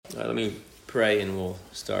right, let me pray and we'll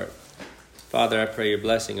start. Father, I pray your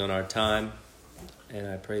blessing on our time, and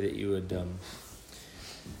I pray that you would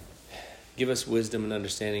give us wisdom and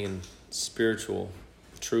understanding and spiritual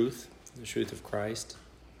truth, the truth of Christ,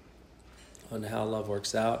 on how love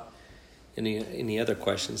works out. Any other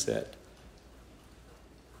questions that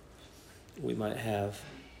we might have.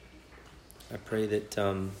 I pray that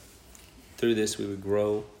through this we would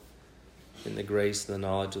grow in the grace and the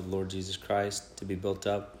knowledge of the Lord Jesus Christ, to be built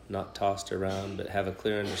up, not tossed around, but have a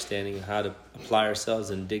clear understanding of how to apply ourselves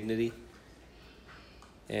in dignity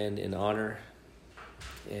and in honor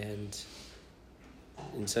and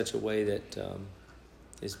in such a way that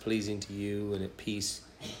is pleasing to you and at peace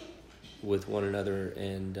with one another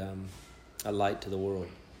and a light to the world.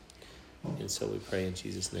 And so we pray in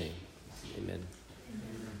Jesus' name. Amen.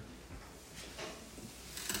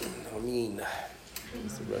 Amen.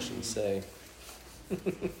 What's the Russians say?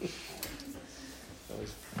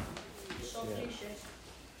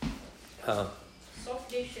 Huh?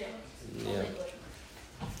 Yeah.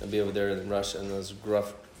 I'll be over there in Russia, and those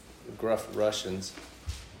gruff Russians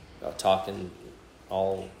talking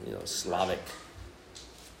all, Slavic.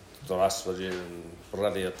 Здравствуйте,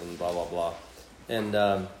 привет, and blah, blah, blah. And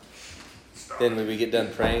then when we get done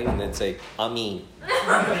praying, and they'd say, Amen.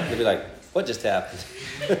 They'd be like, what just happened?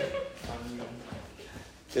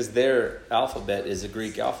 Because their alphabet is a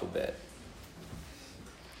Greek alphabet.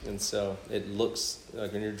 And so it looks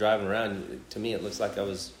like when you're driving around, to me it looks like I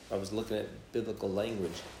was looking at biblical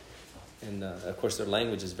language. And of course their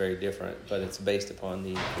language is very different, but it's based upon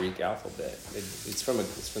the Greek alphabet. It's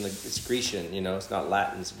Grecian, it's not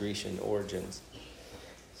Latin, it's Grecian origins.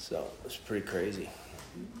 So it's pretty crazy.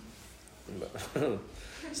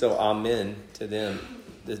 So amen to them,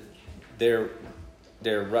 their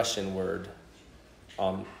Russian word,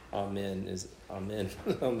 amen is amen.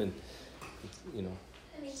 Amen,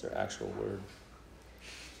 it's their actual word.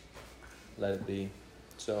 Let it be.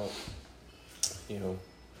 So,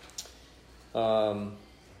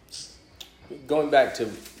 going back to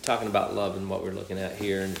talking about love and what we're looking at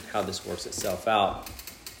here and how this works itself out,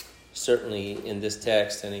 certainly in this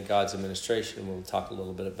text and in God's administration, we'll talk a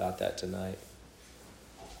little bit about that tonight.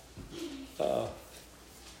 Romans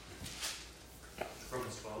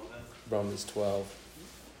 12, then? Romans 12.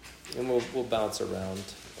 And we'll bounce around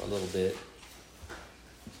a little bit.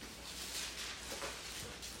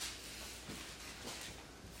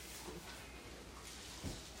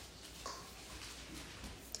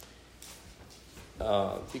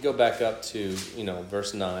 If you go back up to,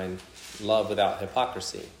 verse 9, love without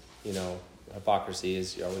hypocrisy. Hypocrisy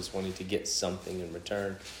is you're always wanting to get something in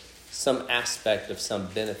return, some aspect of some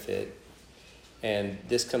benefit. And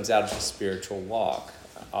this comes out of the spiritual walk.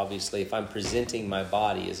 Obviously, if I'm presenting my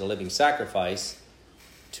body as a living sacrifice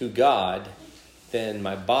to God, then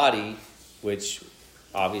my body, which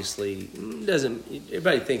obviously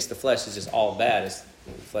everybody thinks the flesh is just all bad.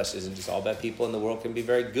 The flesh isn't just all bad. People in the world can be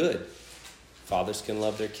very good. Fathers can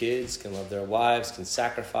love their kids, can love their wives, can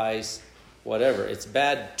sacrifice, whatever. It's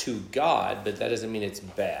bad to God, but that doesn't mean it's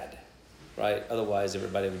bad, right? Otherwise,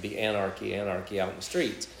 everybody would be anarchy out in the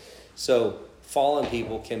streets. So fallen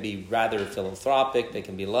people can be rather philanthropic, they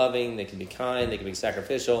can be loving, they can be kind, they can be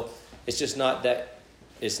sacrificial. It's just not that,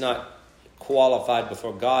 it's not qualified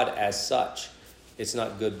before God as such. It's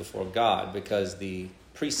not good before God because the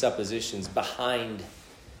presuppositions behind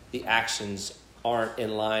the actions aren't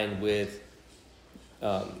in line with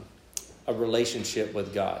a relationship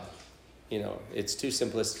with God. It's too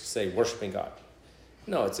simplistic to say worshiping God.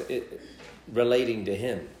 No, it's relating to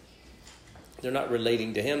Him. They're not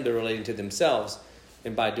relating to Him, they're relating to themselves.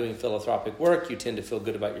 And by doing philanthropic work, you tend to feel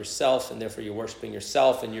good about yourself, and therefore you're worshiping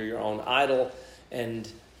yourself, and you're your own idol.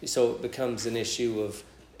 And so it becomes an issue of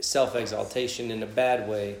self-exaltation in a bad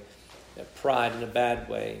way, pride in a bad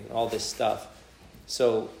way, all this stuff.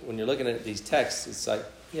 So when you're looking at these texts, it's like,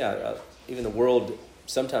 even the world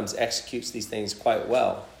sometimes executes these things quite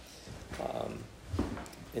well.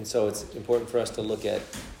 And so it's important for us to look at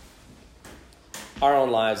our own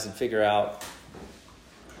lives and figure out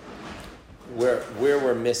where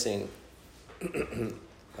we're missing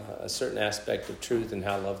a certain aspect of truth and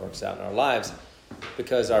how love works out in our lives,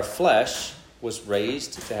 because our flesh was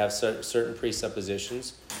raised to have certain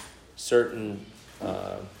presuppositions, certain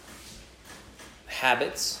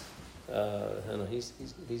habits. I don't know, he's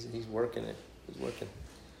working it. He's working.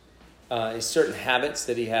 Certain habits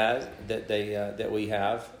that he has, that we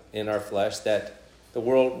have in our flesh that the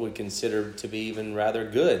world would consider to be even rather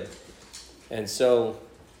good. And so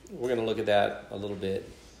we're going to look at that a little bit.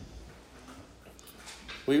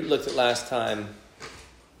 We looked at last time,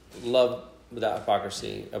 love without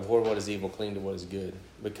hypocrisy, abhor what is evil, cling to what is good.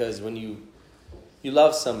 because when you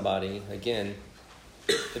love somebody, again,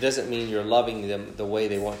 it doesn't mean you're loving them the way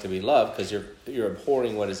they want to be loved, because you're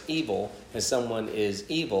abhorring what is evil, and someone is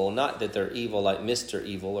evil, not that they're evil like Mr.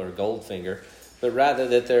 Evil or Goldfinger, but rather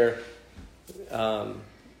that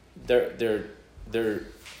they're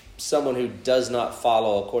someone who does not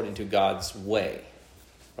follow according to God's way,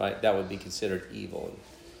 right? That would be considered evil.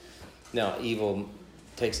 Now, evil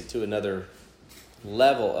takes it to another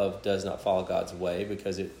level of does not follow God's way,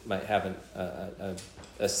 because it might have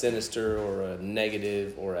a sinister or a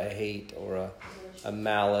negative or a hate or a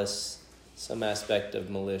malice, some aspect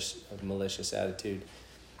of malicious attitude.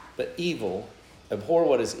 But evil, abhor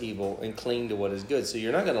what is evil and cling to what is good. So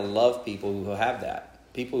you're not going to love people who have that.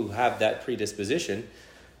 People who have that predisposition,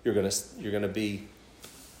 you're going to be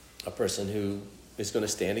a person who is going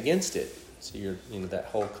to stand against it. So that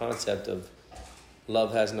whole concept of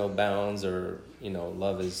love has no bounds, or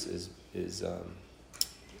love is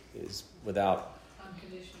without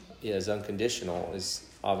is unconditional, is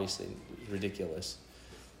obviously ridiculous.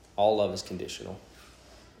 All love is conditional.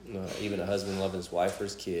 Even a husband loving his wife or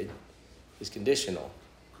his kid is conditional.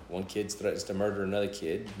 One kid threatens to murder another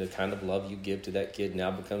kid. The kind of love you give to that kid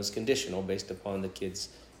now becomes conditional based upon the kid's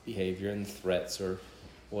behavior and threats or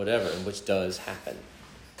whatever, which does happen.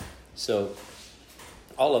 So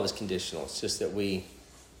all love is conditional. It's just that we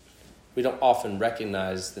don't often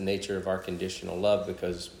recognize the nature of our conditional love,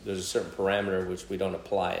 because there's a certain parameter which we don't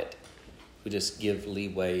apply it. We just give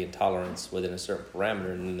leeway and tolerance within a certain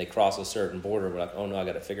parameter, and then they cross a certain border. We're like, oh no, I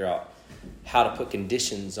got to figure out how to put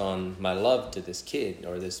conditions on my love to this kid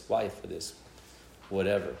or this wife or this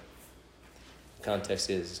whatever. The context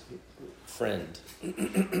is friend.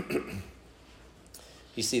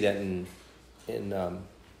 You see that in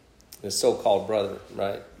the so-called brother,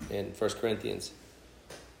 right? In 1 Corinthians.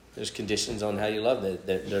 There's conditions on how you love them.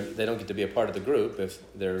 They don't get to be a part of the group if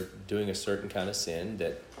they're doing a certain kind of sin.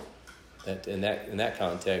 That in that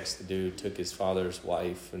context, the dude took his father's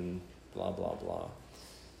wife and blah blah blah,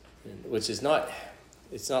 which is not.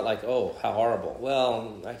 It's not like, oh, how horrible.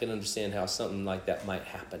 Well, I can understand how something like that might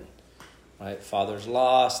happen, right? Father's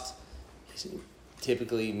lost.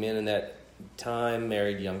 Typically, men in that time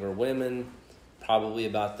married younger women, probably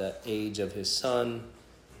about the age of his son.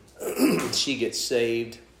 She gets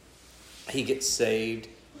saved. He gets saved.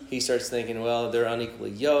 He starts thinking, well, they're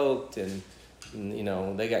unequally yoked, and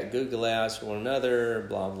they got googly eyes for one another,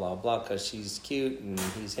 blah, blah, blah, because she's cute and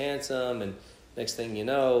he's handsome. And next thing you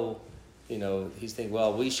know, he's thinking,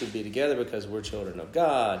 well, we should be together because we're children of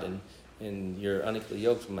God, and you're unequally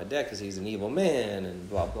yoked with my dad because he's an evil man, and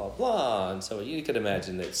blah, blah, blah. And so you could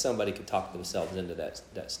imagine that somebody could talk themselves into that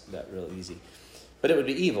real easy. But it would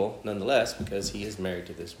be evil, nonetheless, because he is married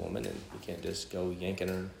to this woman, and you can't just go yanking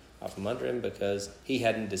her out from under him because he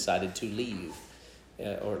hadn't decided to leave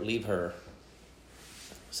or leave her.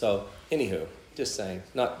 So, anywho, just saying,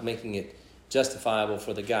 not making it justifiable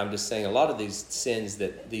for the guy. I'm just saying a lot of these sins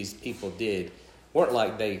that these people did weren't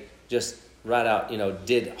like they just right out,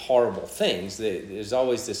 did horrible things. There's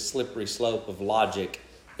always this slippery slope of logic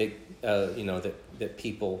that, that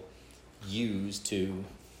people use to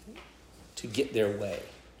get their way,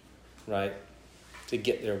 right? To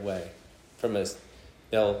get their way.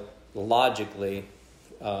 They'll logically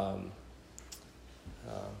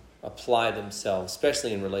apply themselves,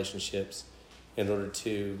 especially in relationships, in order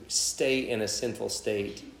to stay in a sinful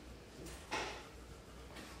state.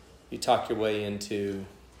 You talk your way into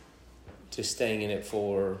staying in it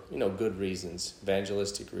for good reasons,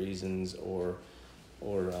 evangelistic reasons, or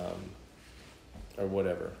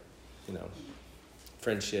whatever,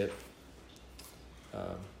 friendship.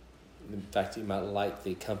 In fact, you might like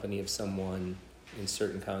the company of someone in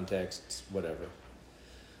certain contexts, whatever.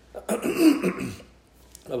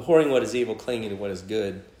 Abhorring what is evil, clinging to what is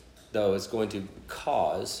good, though, is going to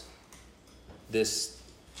cause this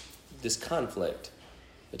conflict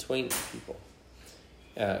between people.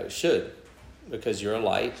 Should, because you're a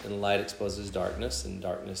light, and light exposes darkness, and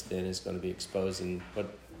darkness then is going to be exposed. And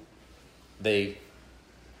what they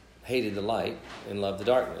hated the light and loved the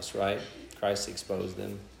darkness, right? Christ exposed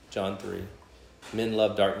them, John 3. Men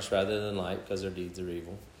love darkness rather than light because their deeds are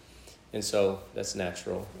evil. And so that's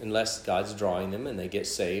natural, unless God's drawing them and they get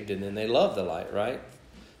saved and then they love the light, right?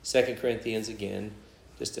 2 Corinthians, again,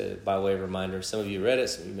 just by way of reminder, some of you read it,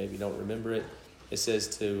 some of you maybe don't remember it. It says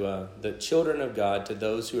to the children of God, to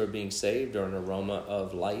those who are being saved, are an aroma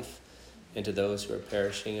of life, and to those who are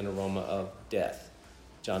perishing, an aroma of death.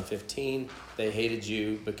 John 15, they hated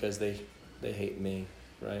you because they hate me,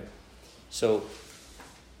 right? So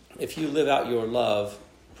if you live out your love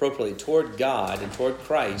appropriately toward God and toward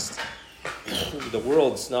Christ, the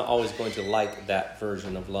world's not always going to like that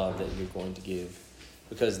version of love that you're going to give,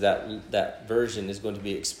 because that version is going to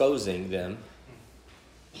be exposing them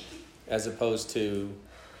as opposed to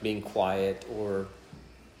being quiet or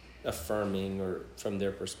affirming, or from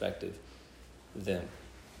their perspective, them.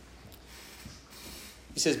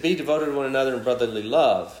 He says, be devoted to one another in brotherly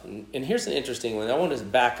love. And here's an interesting one. I want to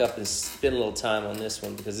back up and spend a little time on this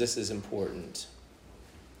one because this is important.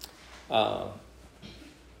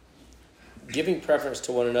 Giving preference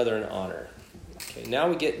to one another in honor. Okay, now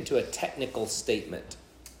we get into a technical statement.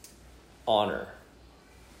 Honor.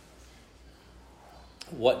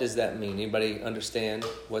 What does that mean? Anybody understand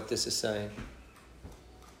what this is saying?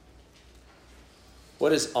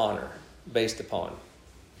 What is honor based upon?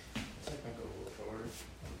 Technical authority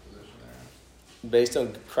position there. Based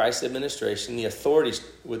on Christ's administration, the authorities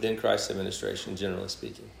within Christ's administration, generally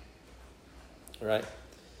speaking. Right?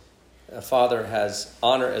 A father has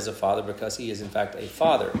honor as a father because he is in fact a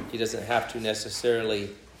father. He doesn't have to necessarily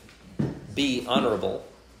be honorable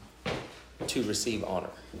to receive honor.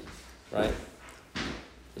 Right?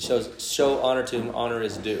 It show honor to whom honor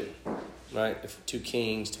is due. Right? To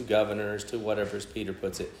kings, to governors, to whatever, as Peter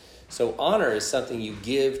puts it. So honor is something you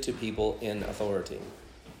give to people in authority.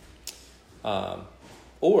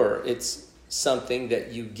 Or it's something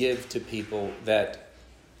that you give to people that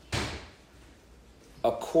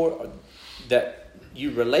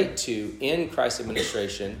you relate to in Christ's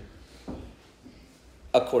administration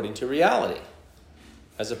according to reality,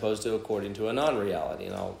 as opposed to according to a non-reality.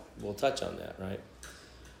 And we'll touch on that, right?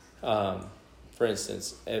 For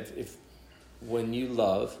instance, if when you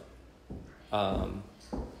love,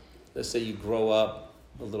 let's say you grow up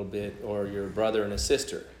a little bit, or your brother and a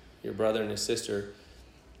sister. Your brother and a sister,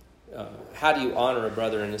 how do you honor a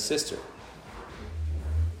brother and a sister?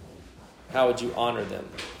 How would you honor them?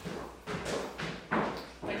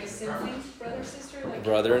 Like a sibling, brother, sister? Like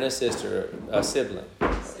Brother and a sister, a sibling.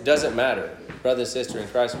 It doesn't matter. Brother and sister in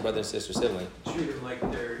Christ, or brother and sister sibling. Treat them like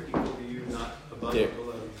they're equal to you, not above or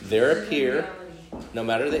below. They're a peer, no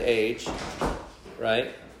matter the age,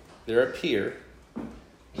 right? They're a peer.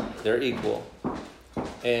 They're equal.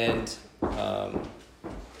 And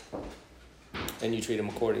you treat them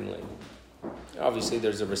accordingly. Obviously,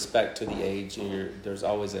 there's a respect to the age, and there's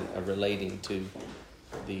always a relating to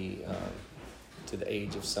the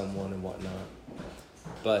age of someone and whatnot.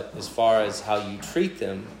 But as far as how you treat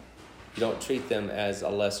them, you don't treat them as a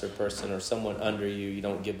lesser person or someone under you. You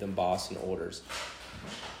don't give them boss and orders.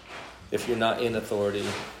 If you're not in authority,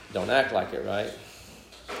 don't act like it, right?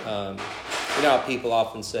 You know how people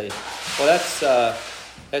often say, well,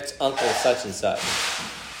 that's Uncle such and such.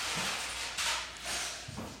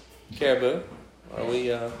 Caribou, are we...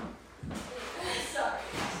 Sorry.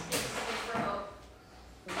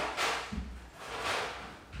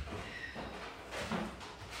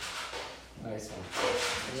 Nice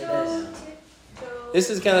one. This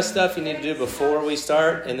is the kind of stuff you need to do before we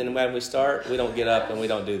start, and then when we start, we don't get up and we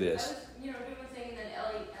don't do this. Doing a thing, and then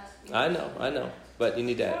Ellie asked me. I know. But you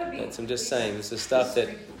need to act. I'm just saying, this is stuff that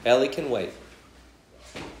Ellie can wait.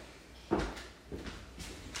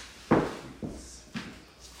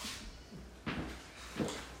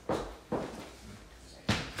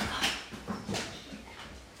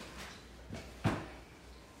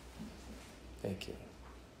 Thank you.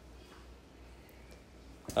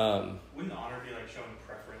 Wouldn't honor be like showing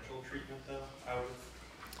preferential treatment, though?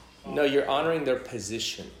 No, you're honoring their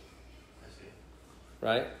position. I see.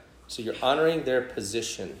 Right? So you're honoring their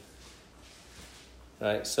position.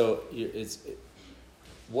 Right? So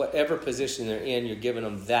whatever position they're in, you're giving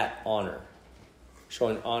them that honor.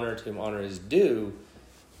 Showing honor to whom honor is due.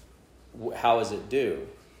 How is it due?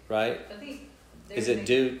 Right? Is it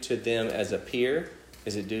due to them as a peer?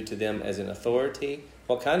 Is it due to them as an authority?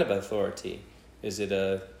 What kind of authority? Is it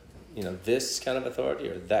this kind of authority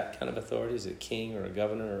or that kind of authority? Is it a king or a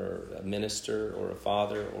governor or a minister or a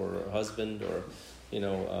father or a husband or,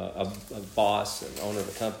 a boss, an owner of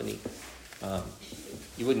a company?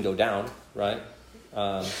 You wouldn't go down, right?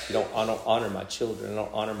 I don't honor my children. I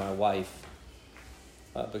don't honor my wife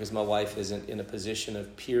because my wife isn't in a position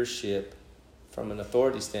of peership from an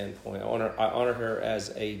authority standpoint. I honor her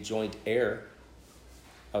as a joint heir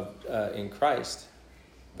in Christ,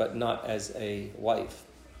 but not as a wife.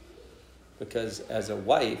 Because as a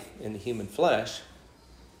wife in the human flesh,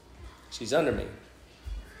 she's under me.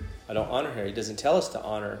 I don't honor her. He doesn't tell us to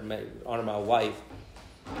honor my wife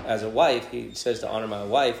as a wife. He says to honor my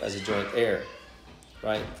wife as a joint heir,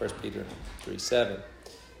 right? 1 Peter 3:7.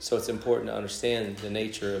 So it's important to understand the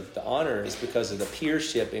nature of the honor is because of the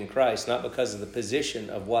peership in Christ, not because of the position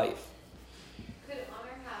of wife. Could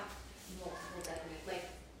honor have multiple definitions? Like,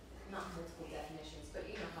 not multiple,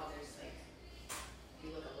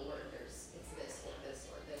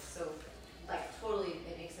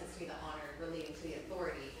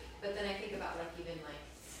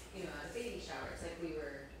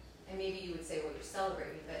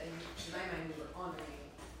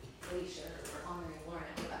 Alicia or honoring Lauren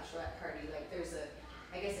at the bachelorette party. Like there's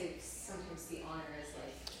I guess I sometimes see honor as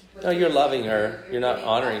like. No, you're loving her. You're not giving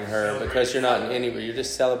honoring up. her because you're not in anywhere. You're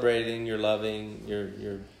just celebrating. You're loving.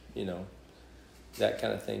 You're that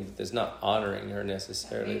kind of thing. There's not honoring her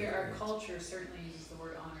necessarily. Maybe our culture certainly uses the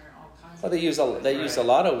word honor in all kinds. Well, they use a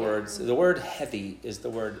lot of words. The word heavy is the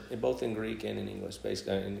word both in Greek and in English,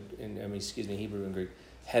 basically. Hebrew and Greek.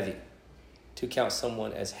 Heavy, to count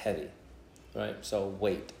someone as heavy, right? So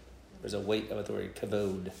weight. There's a weight of authority,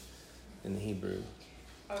 kavod, in the Hebrew.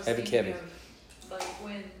 I was Heavy thinking kevy. of, like,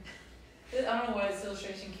 when, I don't know why this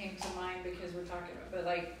illustration came to mind because we're talking about, but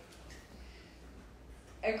like,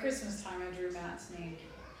 at Christmas time I drew Matt's name.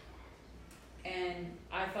 And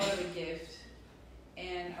I thought of a gift,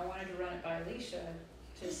 and I wanted to run it by Alicia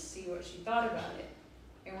to see what she thought about it.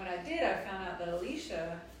 And when I did, I found out that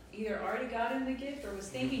Alicia either already got him the gift or was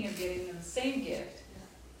thinking of getting him the same gift.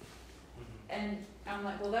 And I'm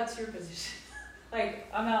like, well, that's your position. Like,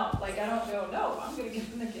 I'm out, like, I don't go, no, I'm going to give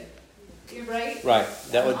him the gift. You're right? Right.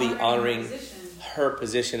 That I'm would be honoring her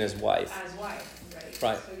position as wife. as wife, right?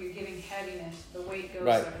 Right. So you're giving heaviness, the weight goes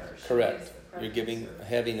Right. to her. She Correct. gets the You're preference giving or-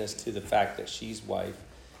 heaviness to the fact that she's wife,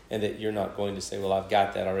 and that you're not going to say, well, I've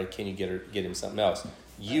got that already. Can you get him something else?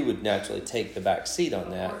 You would naturally take the back seat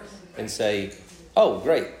on that and say, oh,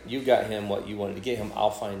 great, you got him what you wanted to get him.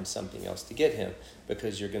 I'll find something else to get him,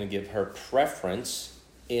 because you're going to give her preference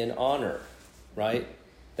in honor, right?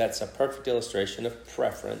 That's a perfect illustration of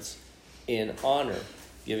preference in honor.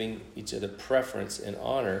 Giving each other preference in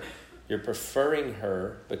honor. You're preferring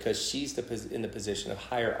her because she's in the position of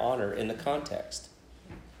higher honor in the context,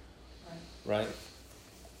 right?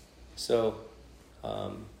 So,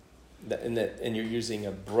 and you're using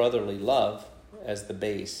a brotherly love as the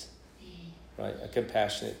base, right? A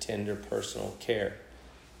compassionate, tender, personal care,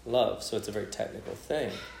 love. So it's a very technical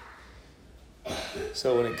thing.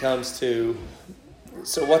 So when it comes to,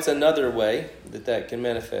 so what's another way that can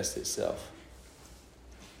manifest itself?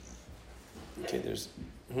 Okay, there's,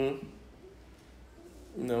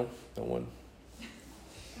 no one.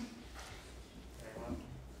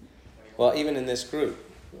 Well, even in this group,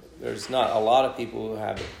 there's not a lot of people who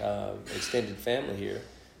have extended family here,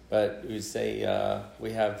 but we say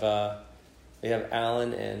we have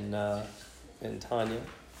Alan and Tanya.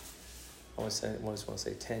 I always want to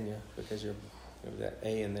say Tanya because you have that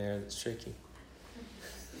A in there that's tricky.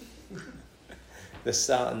 In the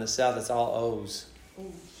South, it's all O's.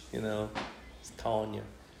 You know, it's Tanya,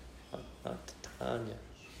 not Tanya.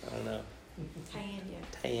 I don't know.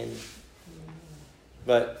 Tanya.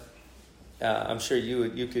 But I'm sure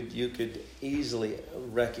you could easily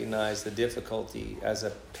recognize the difficulty as a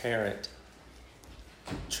parent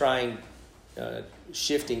trying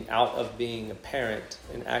shifting out of being a parent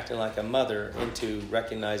and acting like a mother into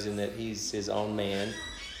recognizing that he's his own man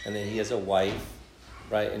and that he has a wife,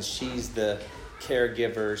 right? And she's the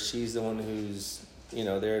caregiver. She's the one who's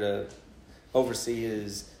there to oversee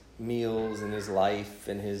his meals and his life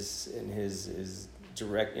and his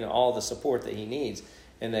direct all the support that he needs.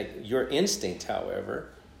 And that your instinct, however,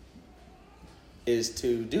 is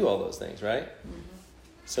to do all those things, right? Mm-hmm.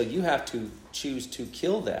 So you have to choose to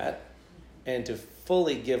kill that and to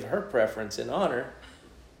fully give her preference and honor.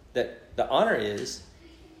 That the honor is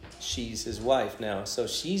she's his wife now. So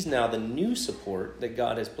she's now the new support that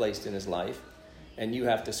God has placed in his life. And you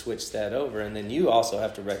have to switch that over. And then you also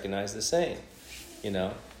have to recognize the same.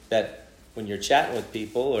 That when you're chatting with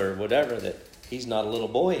people or whatever, that he's not a little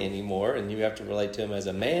boy anymore, and you have to relate to him as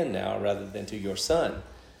a man now rather than to your son,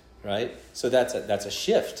 right? So that's a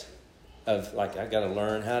shift of like, I got to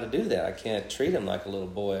learn how to do that. I can't treat him like a little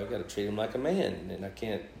boy. I've got to treat him like a man, and I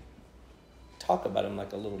can't talk about him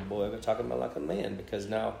like a little boy. I've got to talk about him like a man, because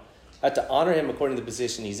now I have to honor him according to the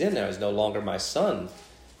position he's in now. He's no longer my son.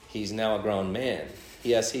 He's now a grown man.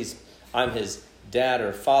 Yes, I'm his dad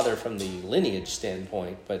or father from the lineage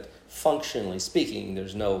standpoint, but functionally speaking,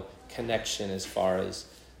 there's no connection as far as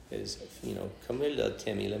come here,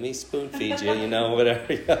 Timmy, let me spoon feed you,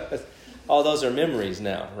 whatever. All those are memories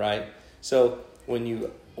now, right? So when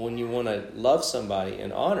you want to love somebody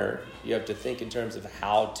and honor, you have to think in terms of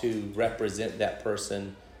how to represent that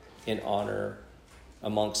person in honor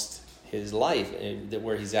amongst his life,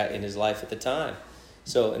 where he's at in his life at the time.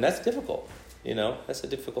 So, and that's difficult. That's a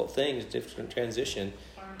difficult thing. It's a different transition.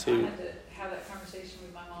 I had to have that conversation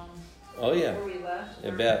with my mom. Oh yeah. Before we left, I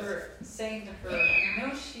I bet. remember saying to her, I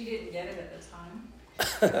know she didn't get it at the time,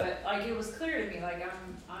 but like it was clear to me, like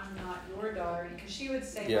I'm not your daughter, because she would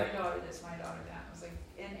say my daughter this, my daughter that. I was like,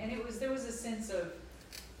 and there was a sense of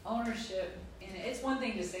ownership, and it's one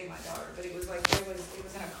thing to say my daughter, but it was like it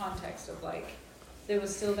was in a context of like there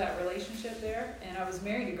was still that relationship there, and I was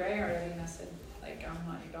married to Greg already, and I said, like, I'm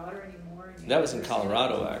not your daughter anymore. And That was in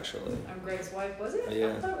Colorado, actually. I'm Greg's wife, was it?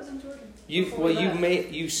 Yeah. I thought it was in Georgia.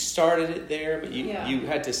 You started it there, but you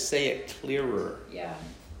had to say it clearer. Yeah.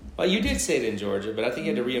 Well, you did say it in Georgia, but I think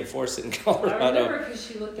you had to reinforce it in Colorado. I remember because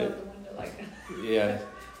she looked out the window like, yeah.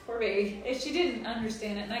 poor baby. And she didn't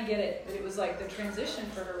understand it, and I get it, but it was like the transition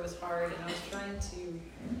for her was hard, and I was trying to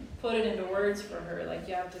put it into words for her. Like,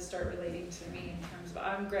 you have to start relating to me in terms of,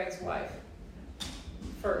 I'm Greg's wife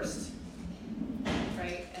first,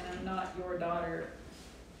 right? And I'm not your daughter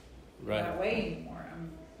that way anymore.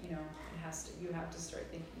 You have to start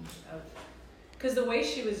thinking of, because the way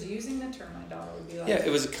she was using the term, my daughter would be like, Yeah, it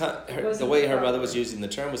was the way her mother was using the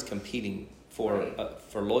term was competing for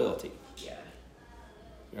loyalty. Yeah.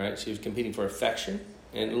 Right? She was competing for affection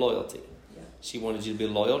and loyalty. Yeah. She wanted you to be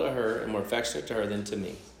loyal to her and more affectionate to her than to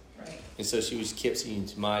me. Right. And so she was kept saying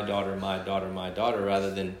my daughter,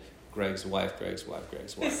 rather than Greg's wife. It's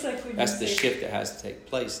like when That's the shift that has to take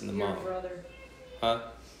place in the your mom. brother. Huh?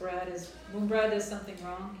 When Brad does something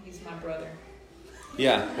wrong, he's my brother.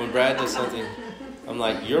 Yeah, when Brad does something, I'm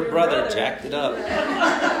like, your brother jacked it up.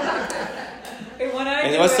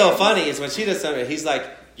 And what's so funny is when she does something, he's like,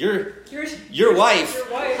 your wife. Your wife.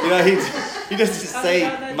 You know, he doesn't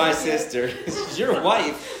say my sister. It's your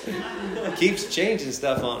wife. Keeps changing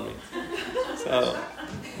stuff on me. So,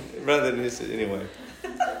 rather than this, anyway.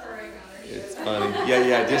 It's funny.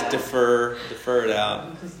 Yeah, just defer it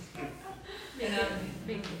out.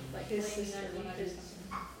 Like His blame sister, that when I do because,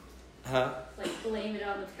 Huh? like blame it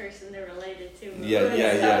on the person they're related to.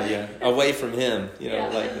 Yeah. Away from him,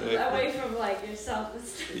 away from like yourself.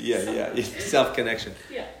 Yeah. Self-connection.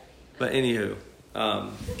 Yeah. But anywho,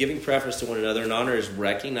 giving preference to one another in honor is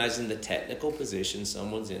recognizing the technical position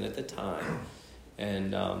someone's in at the time,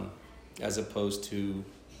 and as opposed to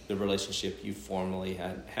the relationship you formerly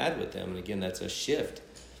had with them. And again, that's a shift.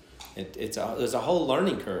 There's a whole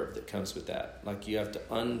learning curve that comes with that. Like, you have to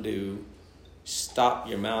stop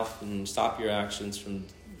your mouth and stop your actions from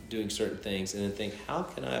doing certain things, and then think, how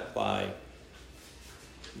can I apply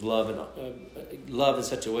love in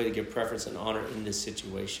such a way to give preference and honor in this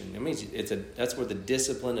situation? I mean, that's where the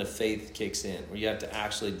discipline of faith kicks in, where you have to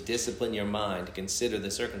actually discipline your mind to consider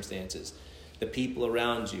the circumstances, the people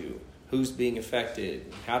around you, who's being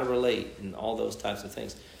affected, how to relate, and all those types of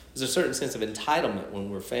things. There's a certain sense of entitlement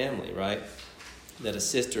when we're family, right? That a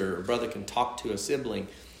sister or brother can talk to a sibling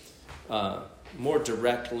more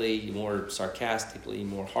directly, more sarcastically,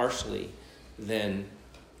 more harshly than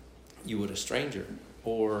you would a stranger.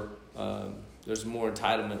 Or there's more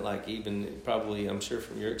entitlement, like even probably, I'm sure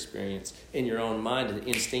from your experience, in your own mind, to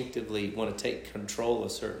instinctively want to take control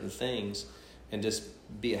of certain things and just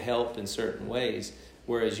be a help in certain ways.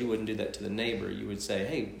 Whereas you wouldn't do that to the neighbor. You would say,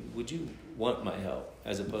 hey, would you want my help?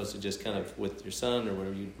 As opposed to just kind of with your son or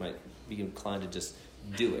whatever, you might be inclined to just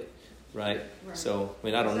do it, right? So, I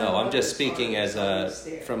mean, I don't know. I'm just speaking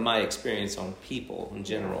from my experience on people in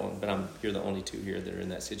general, but you're the only two here that are in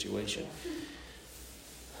that situation.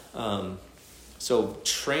 So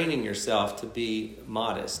training yourself to be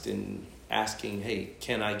modest and asking, hey,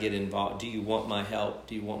 can I get involved? Do you want my help?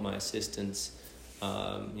 Do you want my assistance?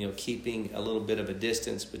 Keeping a little bit of a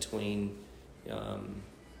distance between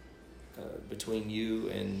you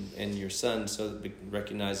and your son, so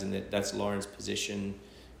recognizing that that's Lauren's position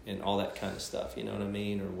and all that kind of stuff, you know what I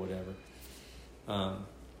mean, or whatever.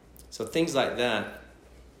 So things like that,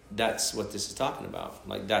 that's what this is talking about.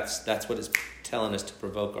 Like that's what it's telling us to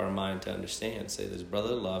provoke our mind to understand. Say there's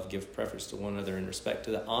brotherly love, give preference to one another in respect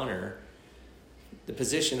to the honor, the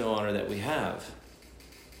position of honor that we have.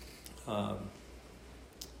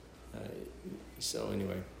 So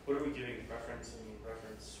anyway. What are we giving preference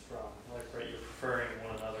from? Like, right, you're preferring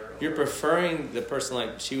one another. You're preferring the person,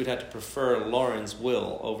 like she would have to prefer Lauren's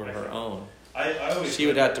will over her own. She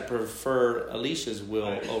would have to prefer Alicia's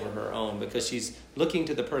will over her own, because she's looking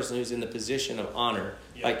to the person who's in the position of honor.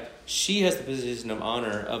 Yeah. Like, she has the position of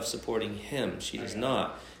honor of supporting him. She does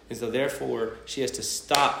not. And so therefore, she has to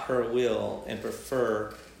stop her will and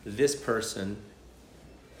prefer this person,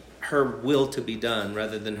 her will to be done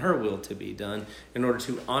rather than her will to be done, in order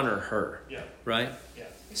to honor her. Yeah. Right? Yeah.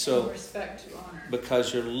 So respect to honor.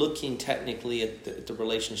 Because you're looking technically at the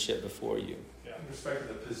relationship before you. Yeah. In respect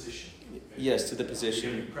to the position. Yes, to the position.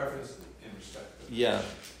 You're giving preference in respect to the position.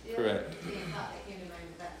 Yeah, correct. The thought that came to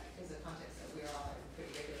mind, that is a context that we're all in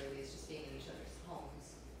pretty regularly, is just being in each other's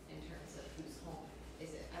homes in terms of whose home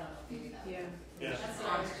is it. I don't know, maybe that. Yeah. That's the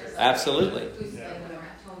honor. Absolutely. Who's when we're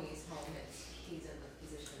at Tony's home, he's in the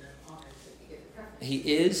position of honor to be given preference. He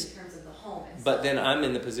is. In terms of the home itself. But then I'm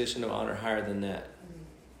in the position of honor higher than that.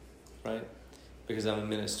 Right? because I'm a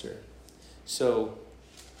minister. So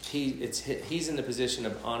he's in the position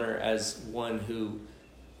of honor as one who,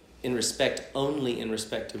 only in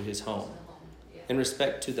respect to his home, Yeah. in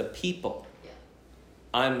respect to the people, Yeah.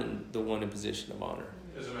 I'm the one in position of honor.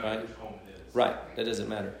 Doesn't matter Right. which home it is. Right, that doesn't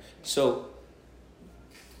matter. So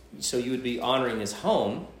you would be honoring his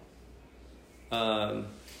home,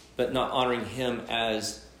 but not honoring him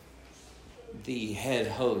as the head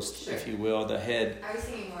host, if you will, the head. I was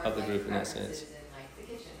thinking more of the like group in that preferences sense. in like the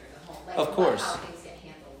kitchen or the home, like Of course. how things get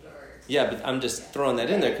handled or. Yeah, but I'm just throwing that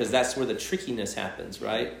in there because that's where the trickiness happens,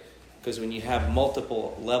 right? Because when you have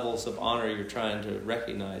multiple levels of honor you're trying to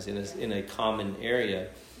recognize in a common area,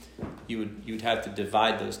 you'd have to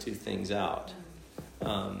divide those two things out,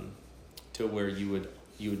 to where you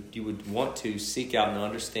would want to seek out and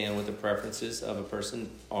understand what the preferences of a person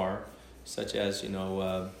are, such as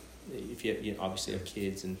if you obviously have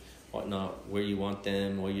kids and whatnot, where you want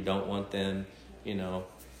them, where you don't want them,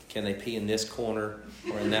 can they pee in this corner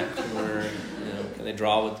or in that corner? Can they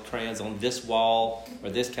draw with crayons on this wall or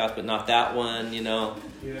this couch, but not that one? I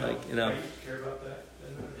care about that.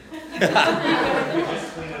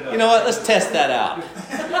 Just clean it up. You know what? Let's test that out.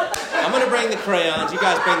 I'm going to bring the crayons. You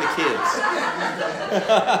guys bring the kids.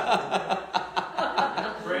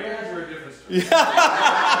 Crayons are a different story.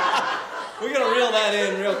 We're going to reel that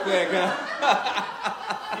in real quick. Huh?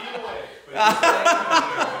 Feet away.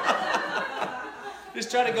 But Just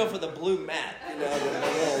try to go for the blue mat, the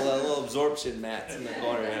little absorption mats in the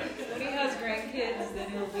corner. Yeah. When he has grandkids, then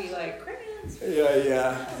he'll be like, crayons.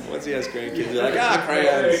 Yeah. Once he has grandkids, he'll be like, Take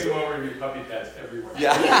crayons. them over and be puppy pads everywhere.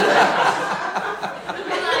 Yeah.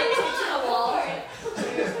 Like, to the wall.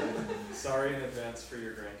 Sorry in advance for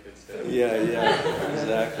your grandkids' death. Yeah,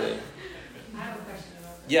 exactly. I have a question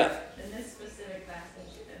about that. Yeah. In this specific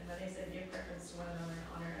passage, and when they said give preference to one another and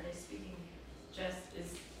honor, are they speaking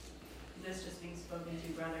is this just being spoken to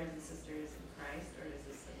brothers and sisters in Christ, or is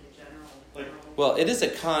this like a general? Well, it is a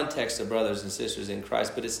context of brothers and sisters in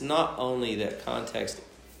Christ, but it's not only that context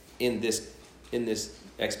in this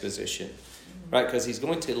exposition, right? Because he's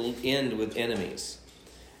going to end with enemies,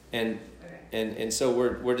 and so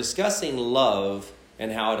we're discussing love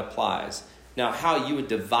and how it applies. Now, how you would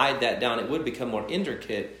divide that down, it would become more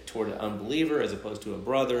intricate toward an unbeliever as opposed to a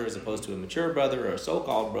brother, as opposed to a mature brother or a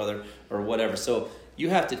so-called brother or whatever. So you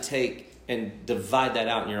have to take and divide that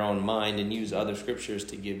out in your own mind and use other scriptures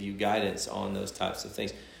to give you guidance on those types of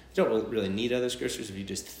things. You don't really need other scriptures if you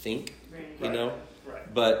just think,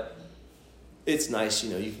 Right. But it's nice,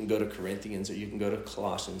 you can go to Corinthians or you can go to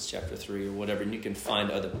Colossians chapter 3 or whatever, and you can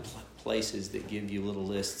find other places that give you little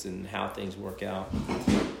lists and how things work out.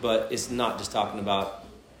 But it's not just talking about,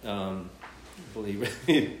 not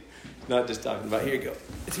just talking about, here you go.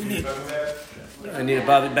 If you need, I need a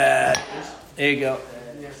bobby bag. There you go.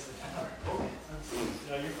 No,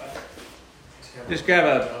 you're fine. Just grab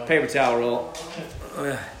a paper towel roll.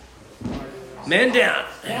 Man down.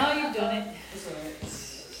 Now you've done it.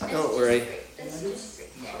 Don't worry.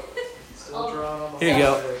 Oh, Here you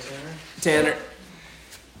go, Tanner.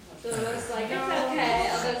 so it looks like it's okay.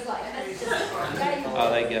 Others like, that's just okay.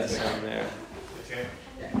 Oh, they got some there.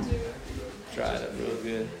 Try it up real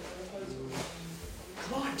good.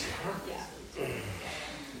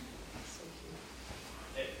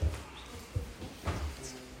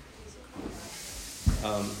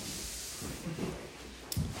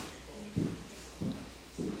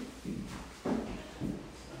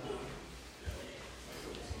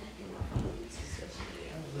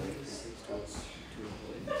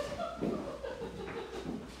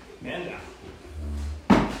 Man down.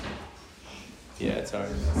 Yeah, it's hard.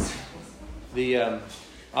 The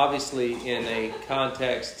obviously in a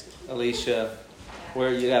context, Alicia,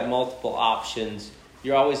 where you have multiple options,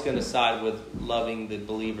 you're always going to side with loving the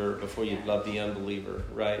believer before you love the unbeliever,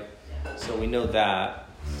 right? So we know that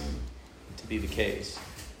to be the case.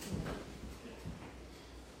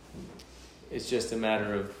 It's just a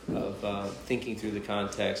matter of thinking through the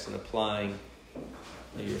context and applying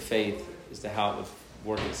your faith as to how it would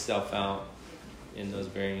work itself out in those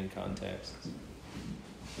varying contexts.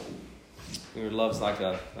 Your love's like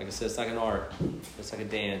I said, it's like an art. It's like a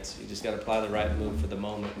dance. You just got to apply the right move for the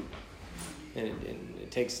moment, and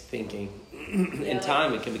it takes thinking. In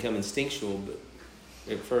time, it can become instinctual, but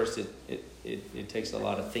at first, it takes a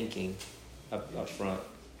lot of thinking up front.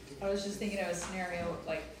 I was just thinking of a scenario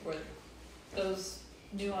like where those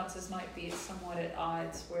nuances might be somewhat at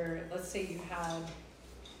odds, where let's say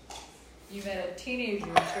you met a teenager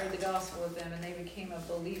and shared the gospel with them and they became a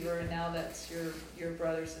believer, and now that's your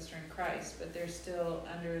brother, sister in Christ, but they're still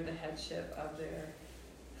under the headship of their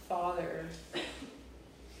father.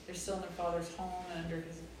 They're still in their father's home and under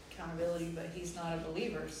accountability, but he's not a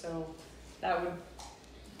believer, so that would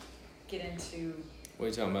get into What are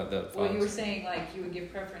you talking about? The what you were saying, like you would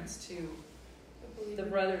give preference to the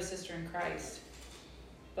brother or sister in Christ.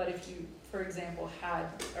 But if you, for example, had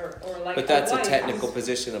or like, but that's a wife technical who's-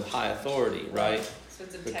 position of high authority, right? So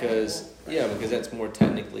it's a Because technical, because that's more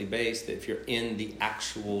technically based. If you're in the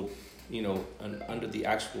actual, under the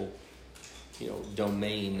actual,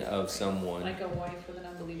 domain of someone, like a wife with an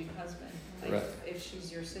unbelieving husband. Like Right. if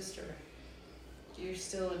she's your sister, she's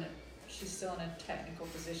still in a technical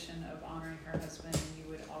position of honoring her husband, and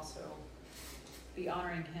you would also be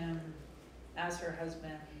honoring him as her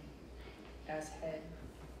husband, as head.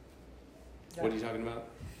 Is that- what are you talking about?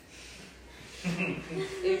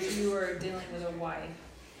 If you were dealing with a wife,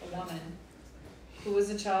 a woman, who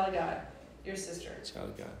was a child of God, your sister, Child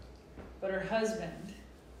of God. but her husband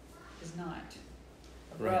is not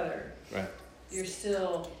a Right. brother, Right. you're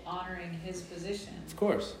still honoring his position Of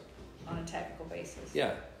course. on a technical basis.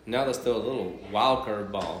 Yeah. Now let's throw a little wild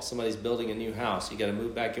curve ball. Somebody's building a new house. You got to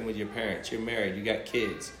move back in with your parents. You're married. You got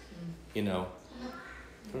kids. Yeah.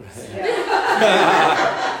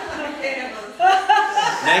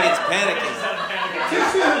 Megan's panicking.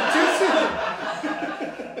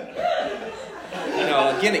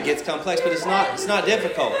 Again, it gets complex, but it's not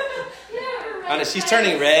difficult. I know she's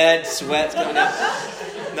turning red, sweat's coming down.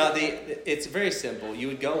 No, it's very simple. You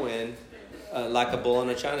would go in like a bull in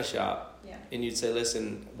a china shop, Yeah. and you'd say,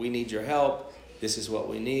 "Listen, we need your help. This is what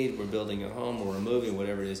we need. We're building a home, or we're moving,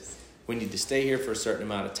 whatever it is. We need to stay here for a certain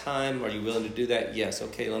amount of time. Are you willing to do that? Yes.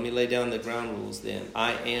 Okay, let me lay down the ground rules then.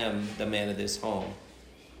 I am the man of this home.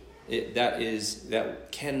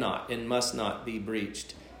 That cannot and must not be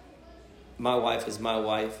breached. My wife is my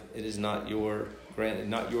wife. It is not your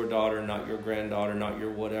daughter, not your granddaughter, not your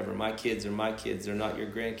whatever. My kids are my kids. They're not your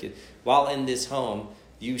grandkids. While in this home,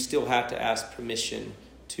 you still have to ask permission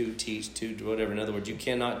to teach, to do whatever. In other words, you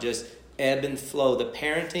cannot just ebb and flow. The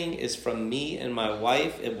parenting is from me and my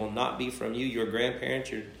wife. It will not be from you. Your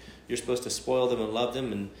grandparents, you're supposed to spoil them and love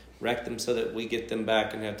them and wreck them so that we get them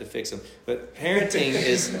back and have to fix them. But parenting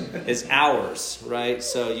is ours, right?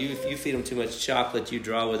 So if you feed them too much chocolate, you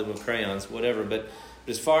draw with them with crayons, whatever. But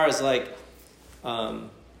as far as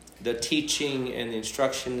the teaching and the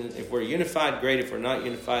instruction, if we're unified, great. If we're not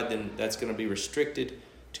unified, then that's going to be restricted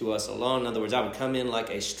to us alone. In other words, I would come in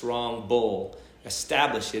like a strong bull,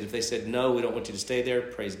 establish it. If they said, no, we don't want you to stay there,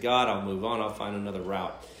 praise God, I'll move on, I'll find another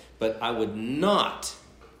route. But I would not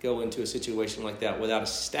go into a situation like that without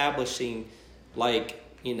establishing,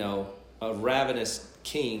 a ravenous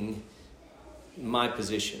king, my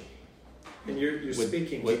position. And you're with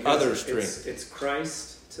speaking with because other strength. It's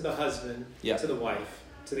Christ to the husband, Yeah. to the wife,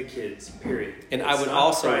 to the kids, period. And I It's would not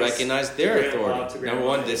also Christ recognize to their grandpa, authority. to Number grandma.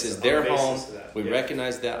 one, this It's is on their the basis home. of that. We Yeah.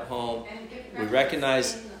 recognize that home. And give We preference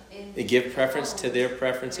recognize in They give preference to their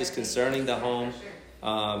preferences concerning the home.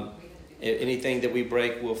 Anything that we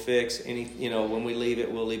break, we'll fix. When we leave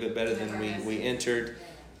it, we'll leave it better than we entered.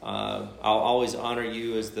 I'll always honor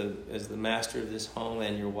you as the master of this home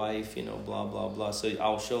and your wife. Blah blah blah. So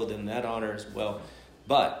I'll show them that honor as well.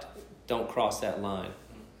 But don't cross that line.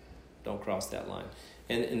 Don't cross that line.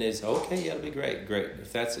 And it's okay. Yeah, it'll be great.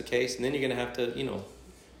 If that's the case, and then you're gonna have to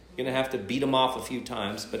You're going to have to beat them off a few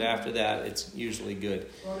times, but after that, it's usually good.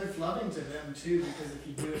 Well, it's loving to them, too, because if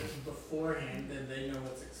you do it beforehand, then they know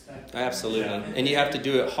what's expected. Absolutely. Yeah. And you have to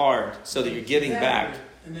do it hard so that you're giving back.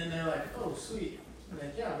 And then they're like, oh, sweet.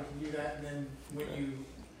 Like, yeah, we can do that. And then when you,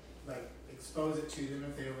 expose it to them,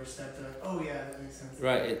 if they overstep, they're like, oh, yeah, that makes sense.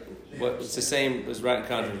 Right. It's the same as right in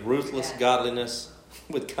contrast. Ruthless godliness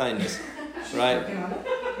with kindness. Right?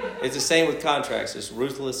 It's the same with contracts. It's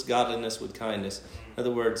ruthless godliness with kindness. In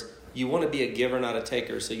other words, you want to be a giver, not a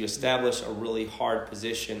taker. So you establish a really hard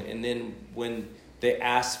position. And then when they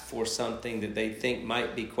ask for something that they think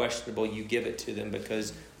might be questionable, you give it to them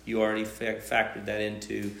because you already factored that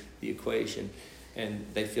into the equation. And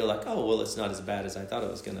they feel like, oh, well, it's not as bad as I thought it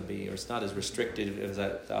was going to be, or it's not as restrictive as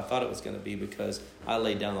I thought it was going to be because I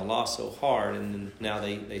laid down the law so hard. And then now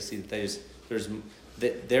they see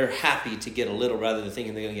that they're happy to get a little rather than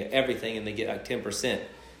thinking they're going to get everything and they get like 10%.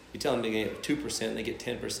 You tell them they get 2% and they get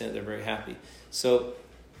 10%, they're very happy. So,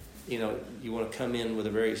 you want to come in with a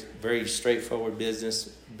very, very straightforward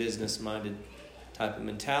business-minded type of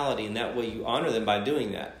mentality, and that way you honor them by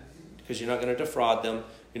doing that because you're not going to defraud them.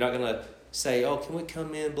 You're not going to say, oh, can we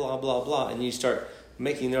come in, blah, blah, blah, and you start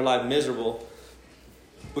making their life miserable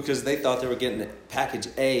because they thought they were getting package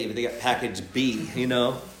A, but they got package B,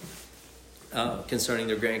 concerning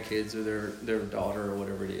their grandkids or their daughter or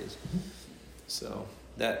whatever it is. So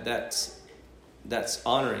that's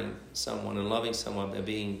honoring someone and loving someone by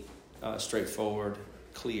being straightforward,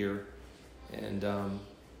 clear and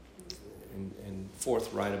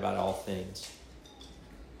forthright about all things.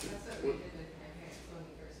 That's what we did with my parents when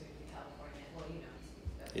we first moved to California. Well, you know,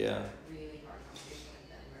 that we Yeah. had a really hard conversation with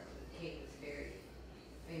them where Kate was very,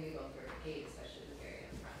 we both were, Kate especially was very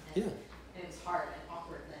upfront. Yeah. And it was hard and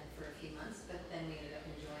awkward then for a few months, but then we ended up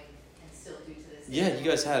enjoying and still do to this day. Yeah, you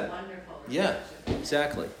guys had- wonderful yeah, relationship.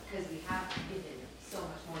 exactly. Because we have given so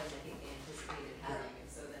much more than I think they anticipated having, and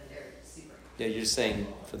so then they're super. Yeah, you're just saying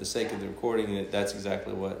for the sake of the recording that that's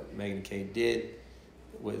exactly what Megan and Kate did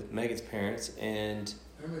with Megan's parents and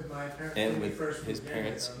with my parents. and when we with first his moved in,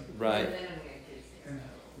 parents, And right? then when we had kids, they And,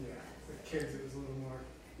 were yeah, with kids it was a little more.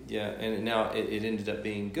 Yeah, and now it ended up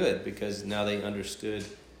being good because now they understood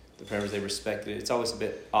the parameters, they respected it. It's always a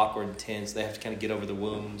bit awkward and tense. They have to kind of get over the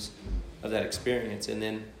wounds of that experience and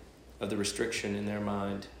then of the restriction in their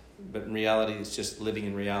mind. But in reality, it's just living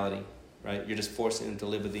in reality, right? You're just forcing them to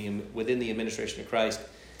live within the administration of Christ.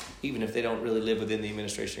 Even if they don't really live within the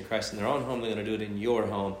administration of Christ in their own home, they're going to do it in your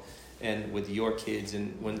home and with your kids.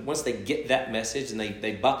 And once they get that message and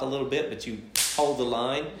they buck a little bit, but you hold the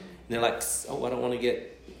line, and they're like, oh, I don't want to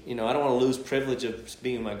get, I don't want to lose privilege of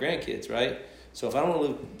being with my grandkids, right? So if I don't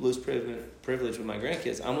want to lose privilege with my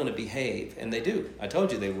grandkids, I'm going to behave. And they do. I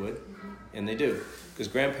told you they would. And they do. Because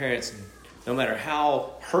grandparents, no matter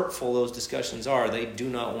how hurtful those discussions are, they do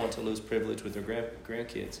not want to lose privilege with their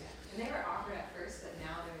grandkids. And they were awkward at first, but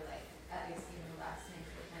now they're like, at least relaxed. And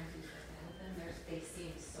for the times we spent time with them, they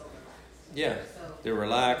seem so relaxed. Yeah, they're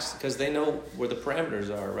relaxed because they know where the parameters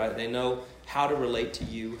are, right? They know how to relate to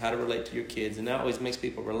you, how to relate to your kids, and that always makes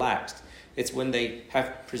people relaxed. It's when they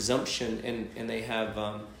have presumption and they have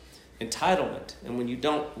entitlement, and when you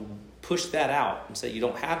don't push that out and say you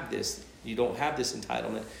don't have this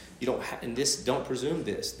entitlement, don't presume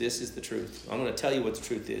this. This is the truth. I'm going to tell you what the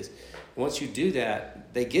truth is. Once you do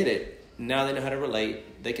that, they get it. Now they know how to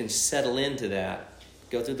relate. They can settle into that,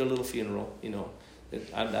 go through their little funeral.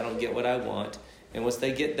 I don't get what I want. And once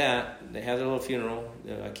they get that, they have their little funeral.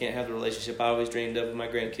 I can't have the relationship I always dreamed of with my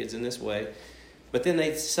grandkids in this way. But then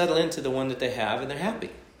they settle into the one that they have, and they're happy.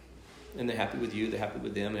 And they're happy with you. They're happy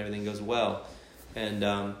with them, and everything goes well.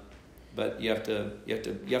 And but you have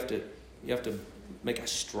to make a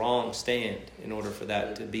strong stand in order for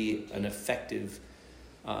that to be an effective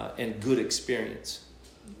and good experience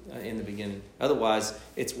in the beginning. Otherwise,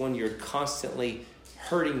 it's when you're constantly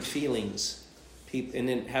hurting feelings, and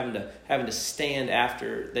then having to stand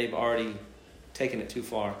after they've already taken it too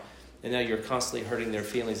far. And now you're constantly hurting their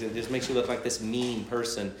feelings. It just makes you look like this mean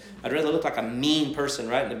person. I'd rather look like a mean person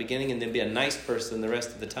right in the beginning and then be a nice person the rest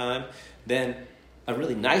of the time than a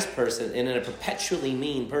really nice person and then a perpetually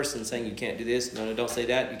mean person saying you can't do this, no, don't say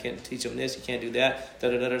that, you can't teach them this, you can't do that,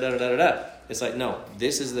 da-da-da-da-da-da-da-da. It's like, no,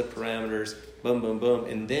 this is the parameters, boom, boom, boom.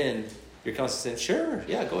 And then you're constantly saying, sure,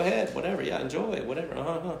 yeah, go ahead, whatever, yeah, enjoy,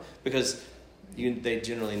 whatever, Because they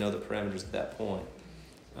generally know the parameters at that point.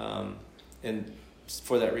 And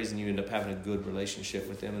for that reason, you end up having a good relationship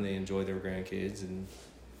with them and they enjoy their grandkids and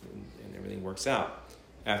everything works out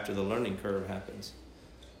after the learning curve happens.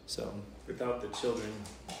 So without the children,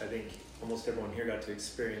 I think almost everyone here got to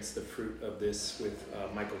experience the fruit of this with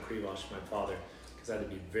Michael Krivosh, my father, because I had to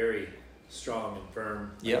be very strong and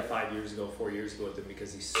firm 4 years ago with him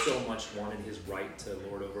because he so much wanted his right to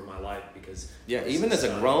lord over my life because even as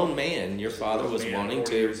a grown man, your father was wanting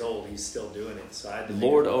 40 to years old, he's still doing it. So I had to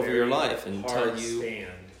lord take a over very your life and hard tell you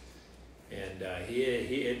stand. And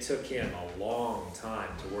it took him a long time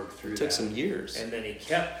to work through that. It took some years. And then he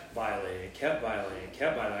kept violating.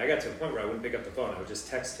 I got to a point where I wouldn't pick up the phone. I would just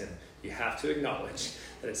text him, you have to acknowledge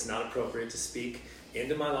that it's not appropriate to speak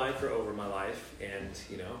into my life or over my life. And,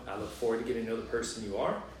 I look forward to getting to know the person you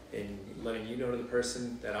are and letting you know the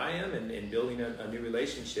person that I am and building a new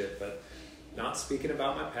relationship. But not speaking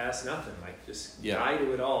about my past, nothing. Like, just die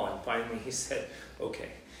to it all. And finally he said,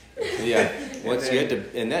 okay. Yeah, once you had to,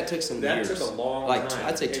 and that took some years. That took a long time.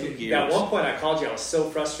 I'd say 2 years. At one point, I called you. I was so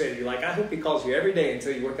frustrated. You're like, I hope he calls you every day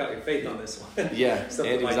until you work out your faith on this one. Yeah,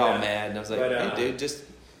 Andy was all mad, and I was like, hey, dude, just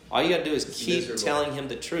all you got to do is keep telling him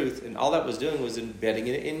the truth, and all that was doing was embedding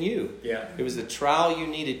it in you. Yeah, it was the trial you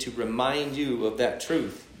needed to remind you of that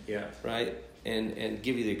truth. Yeah, right, and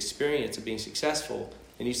give you the experience of being successful.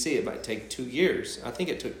 And you see, it might take 2 years. I think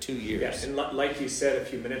it took 2 years. Yeah, and like you said a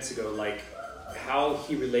few minutes ago, how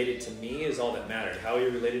he related to me is all that mattered. How he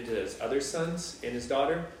related to his other sons and his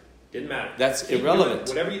daughter didn't matter. That's irrelevant.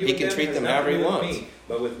 Whatever you do he with can them treat them however he wants.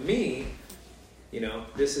 But with me,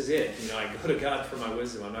 this is it. I go to God for my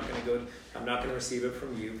wisdom. I'm not going to receive it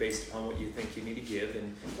from you based upon what you think you need to give.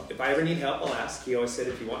 And if I ever need help, I'll ask. He always said,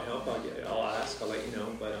 if you want help, I'll ask. I'll let you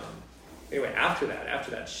know. But anyway, after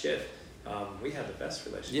that shift, We had the best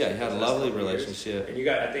relationship. Yeah, he had a lovely Last couple of years. relationship. And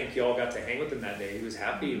I think you all got to hang with him that day. He was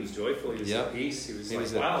happy, he was joyful, he was Yep. at peace. He was He like,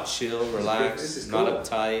 was wow, chill, this relaxed, is not cool. I'm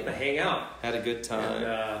uptight, gonna hang out. had a good time.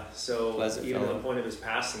 And so Pleasant even to fellow. the point of his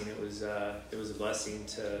passing, it was a blessing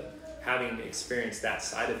to having experienced that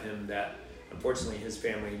side of him that unfortunately his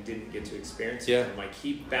family didn't get to experience. Yeah. And like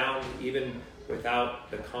he found, even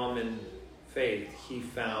without the common faith, he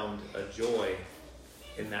found a joy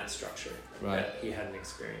in that structure Right. that he hadn't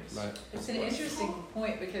experienced. Right. It's an interesting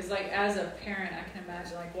point because, like, as a parent, I can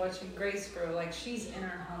imagine, like, watching Grace grow. Like, she's in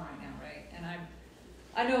her home right now, right? And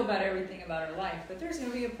I know about everything about her life, but there's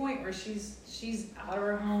going to be a point where she's out of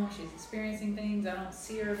her home. She's experiencing things. I don't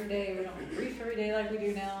see her every day. We don't brief every day like we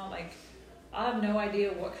do now. Like, I have no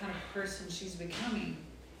idea what kind of person she's becoming,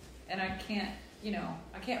 and I can't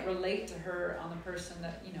relate to her on the person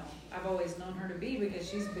that, I've always known her to be, because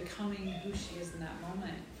she's becoming who she is in that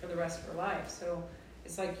moment for the rest of her life. So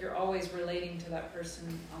it's like you're always relating to that person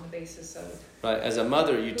on the basis of Right. As a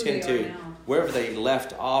mother, you who tend they are to, now. wherever they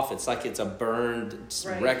left off, it's like it's a burned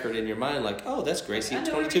Right. record in your mind. Like, oh, that's Gracie, I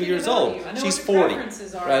know 22 everything years about old. you. I know She's what your 40.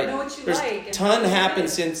 preferences are. Right? I know what you There's like. a and ton how you happened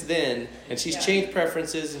live. since then, and she's Yeah. changed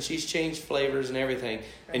preferences, and she's changed flavors and everything.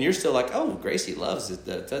 And you're still like, oh, Gracie loves it.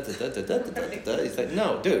 It's like,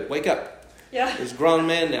 no, dude, wake up. Yeah. There's a grown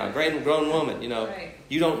man now, grown woman. Right.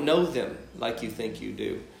 You don't know them like you think you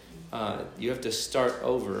do. You have to start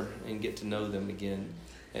over and get to know them again.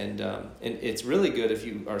 And it's really good if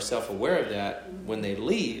you are self-aware of that when they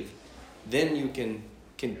leave. Then you can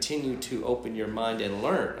continue to open your mind and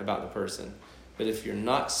learn about the person. But if you're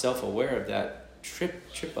not self-aware of that,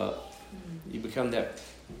 trip up. You become that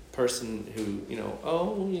person who,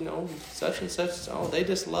 such and such, they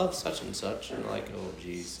just love such and such. And like, oh,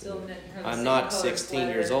 geez. Still knitting her the I'm same not color 16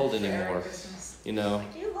 sweater years old for every anymore. Christmas. You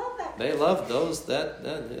love that. They love those, they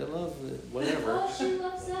love whatever. Oh, she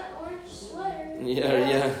loves that orange sweater.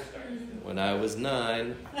 Yeah. When I was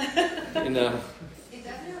 9, It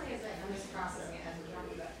definitely is like, I'm just processing it as we're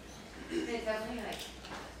talking about it. It definitely like,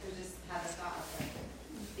 I just had the thought of like,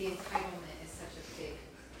 the entitlement is such a big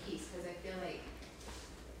piece, because I feel like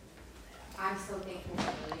I'm so thankful for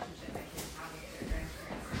the relationship my kids have with their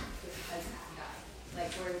grandparents because of that guy.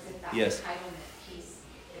 Like, whereas if that Yes. entitlement piece,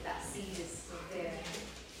 if that seed is still there,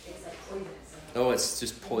 it's like poisonous. Oh, it's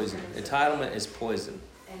just poison. Entitlement is poison.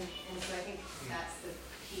 And so I think that's the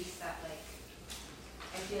piece that, like,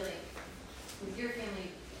 I feel like with your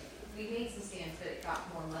family, we made some stands, but it got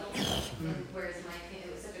more muddled. And whereas my family,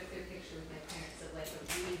 it was such a clear picture with my parents of like a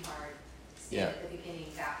really hard stand at the beginning,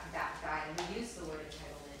 that died. And we used the word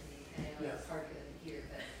entitlement, and I know it's hard for them to hear,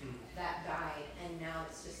 but that died. And now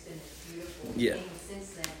it's just been this beautiful thing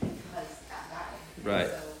since then because that died. And Right.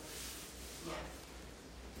 so,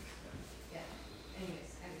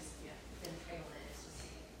 anyways, the entitlement is just.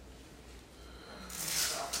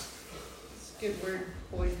 It's a good word,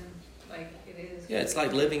 poison. Like, it is. Yeah, it's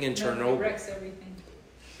like living in No, it Chernobyl. wrecks everything.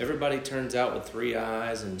 Everybody turns out with 3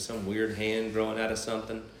 eyes and some weird hand growing out of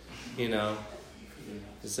something,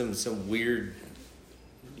 some weird,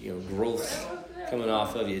 growth coming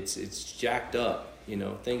off of you. It's jacked up.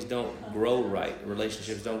 Things don't grow right.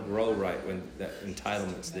 Relationships don't grow right when that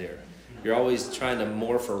entitlement's there. You're always trying to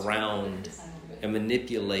morph around and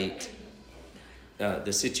manipulate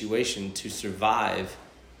the situation to survive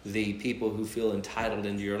the people who feel entitled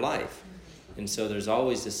into your life. And so there's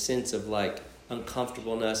always a sense of like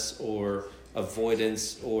uncomfortableness or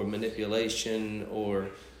avoidance or manipulation or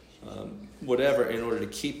whatever in order to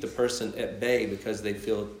keep the person at bay because they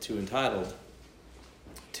feel too entitled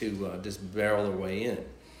to just barrel their way in.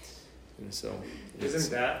 And so it's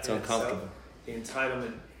uncomfortable. The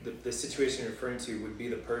entitlement, the situation you're referring to would be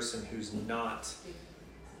the person who's not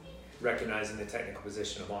recognizing the technical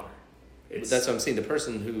position of honor. But that's what I'm saying. The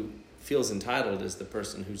person who feels entitled is the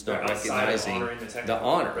person who's not outside of recognizing honoring the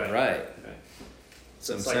honor. Right.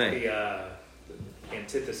 So it's like the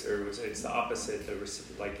antithesis, or it's the opposite.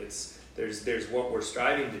 There's what we're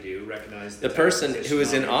striving to do. Recognize the person who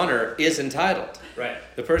is in honor is entitled. Right.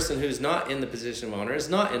 The person who's not in the position of honor is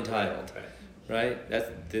not entitled. Right. That's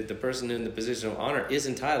the person in the position of honor is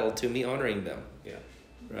entitled to me honoring them. Yeah.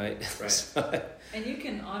 Right. Right. And you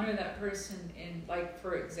can honor that person in, like,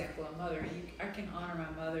 for example, a mother. I can honor my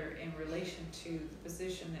mother in relation to the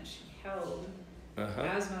position that she held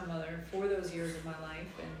as my mother for those years of my life,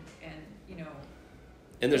 and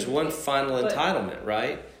And there's one final entitlement,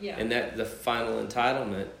 right? Yeah. And that the final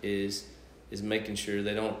entitlement is making sure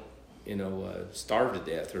they don't, starve to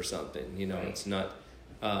death or something. Right. It's not.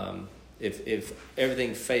 If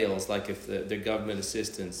everything fails, like if the government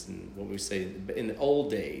assistance and what we say in the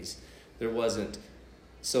old days, there wasn't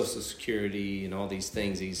Social Security and all these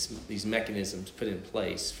things, these mechanisms put in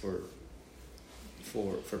place for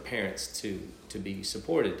parents to be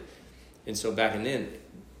supported. And so back then,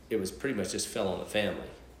 it was pretty much just fell on the family,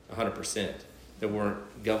 100%. There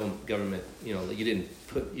weren't government, you know, you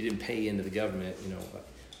didn't pay into the government, you know.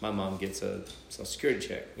 My mom gets a Social Security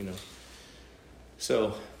check, you know.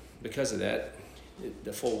 So because of that,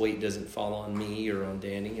 the full weight doesn't fall on me or on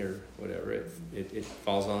Danny or whatever. It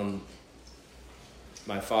falls on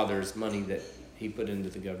my father's money that he put into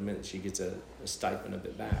the government, and she gets a stipend of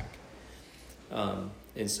it back.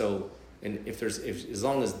 And so, and if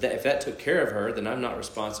that took care of her, then I'm not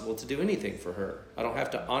responsible to do anything for her. I don't have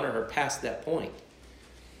to honor her past that point.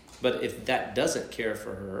 But if that doesn't care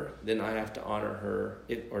for her, then I have to honor her,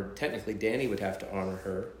 or technically Danny would have to honor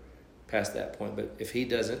her past that point. But if he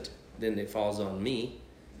doesn't, then it falls on me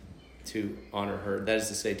to honor her. That is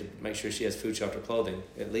to say, to make sure she has food, shelter, clothing,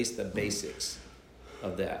 at least the basics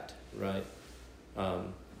of that, right?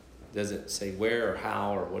 Doesn't say where or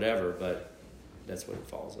how or whatever, but that's what it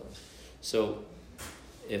falls on. So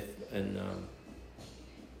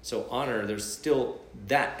so honor, there's still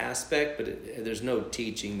that aspect, but there's no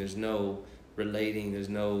teaching, there's no relating, there's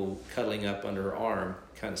no cuddling up under her arm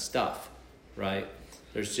kind of stuff, right?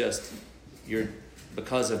 There's just,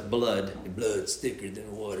 because of blood, your blood's thicker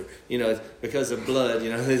than water. You know, because of blood, you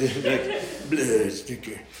know, like blood's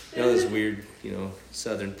thicker. You know, those weird, you know,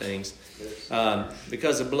 southern things.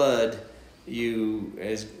 Because of blood, you,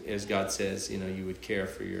 as God says, you know, you would care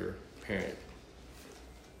for your parent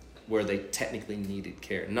where they technically needed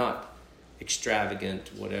care. Not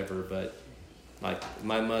extravagant, whatever, but like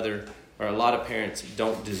my mother, or a lot of parents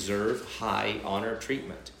don't deserve high honor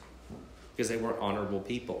treatment because they weren't honorable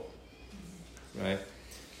people, right?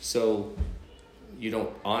 So you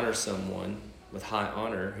don't honor someone with high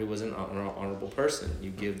honor who was an honorable person.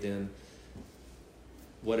 You give them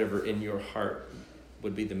whatever in your heart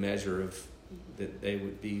would be the measure of that they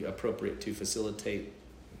would be appropriate to facilitate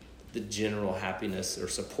the general happiness or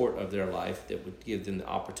support of their life that would give them the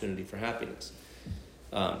opportunity for happiness.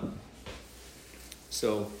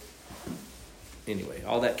 So anyway,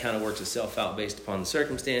 all that kind of works itself out based upon the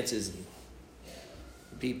circumstances and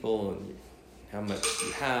people and how much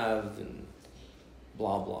you have and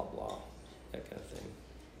blah, blah, blah, that kind of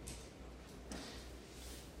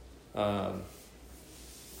thing.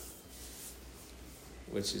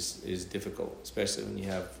 Which is difficult, especially when you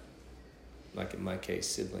have, like in my case,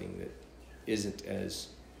 sibling that isn't as,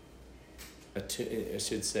 I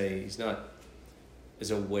should say, he's not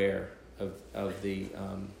as aware of the,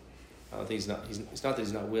 I don't think it's not that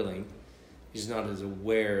he's not willing, he's not as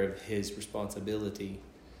aware of his responsibility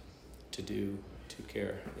to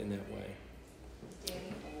care in that way. Is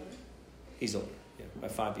Danny older? He's older, yeah, by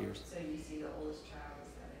 5 years. So you see the oldest child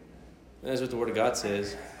is that That's what the Word of God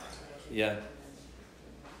says. Yeah.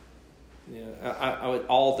 Yeah, I would,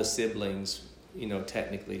 all the siblings, you know,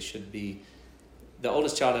 technically should be, the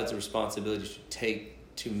oldest child has a responsibility to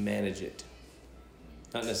take to manage it,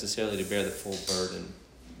 not necessarily to bear the full burden.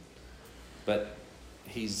 But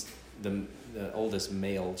he's the oldest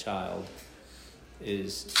male child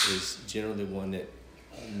is generally the one that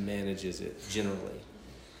manages it. Generally,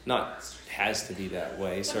 not has to be that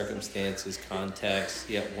way. Circumstances, context.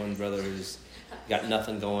 You have one brother who's got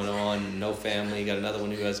nothing going on, no family. You got another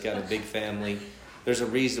one who has got a big family. There's a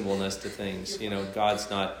reasonableness to things. You know,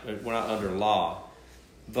 we're not under law.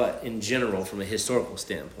 But in general, from a historical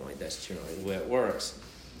standpoint, that's generally the way it works.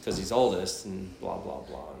 Because he's oldest and blah, blah,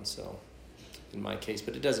 blah. And so, in my case,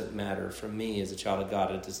 but it doesn't matter. For me, as a child of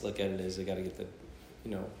God, I just look at it as I got to get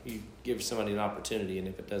you give somebody an opportunity, and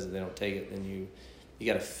if it doesn't, they don't take it, then you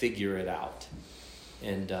got to figure it out.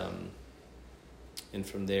 And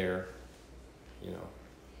from there,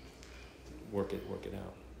 work it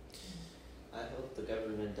out. I hope the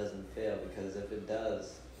government doesn't fail, because if it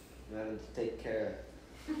does, I'm having to take care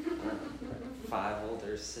of 5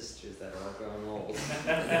 older sisters that are all grown old.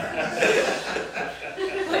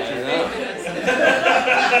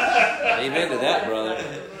 Amen to that, brother.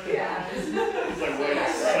 Yeah. It's like, wait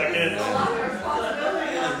a second. It's a lot of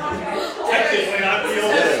responsibility on my part. Technically not the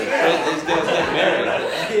oldest. These guys get married.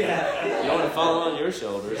 You don't want to fall on your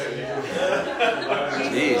shoulders. He's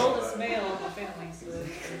Jeez. the oldest male in the family, so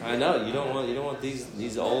I know you don't want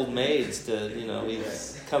these old maids to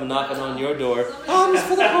come knocking on your door. Comes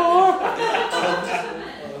for the poor.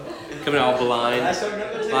 Coming all blind,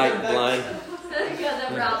 like blind. Because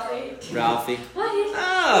of Ralphie. Ralphie.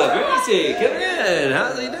 Oh, Gracie, come in.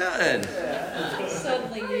 How's he doing?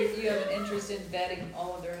 suddenly you have an interest in vetting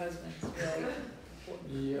all of their husbands.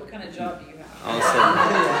 You're like, what kind of job do you have? All of a sudden.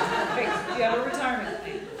 Do you have a retirement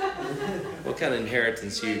thing? What kind of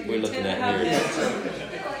inheritance we're looking at here? You're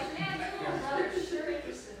like, man, my little brother's sure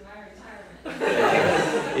interested in my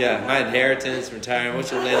retirement. Yeah, my inheritance, retirement.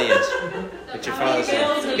 What's your lineage? What's your father's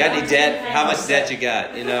name? Got any debt? How much debt you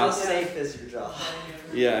got? You How know? safe is your job?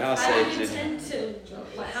 Yeah, how How safe do you is it? tend to,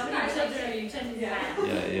 how many children are you tending to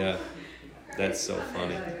have? Yeah. That's so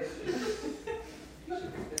funny.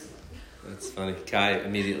 That's funny. Kai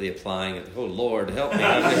immediately applying it. Oh Lord, help me.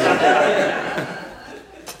 That's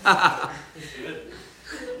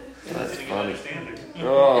funny.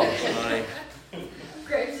 Oh, funny.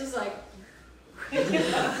 Graves is like, He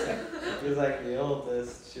was like the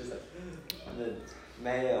oldest. She was like, the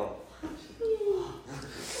male.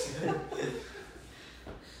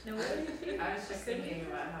 no, what do you think? I was just thinking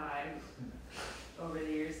about how I, over the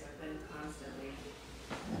years, have been constantly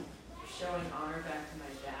showing honor back to my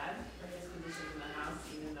dad for his position in the house,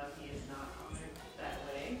 even though he is not honored that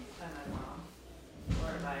way by my mom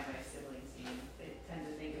or by my siblings. They tend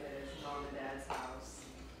to think of it as mom and dad's house.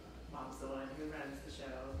 Mom's the one who runs the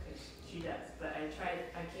show because she does. But I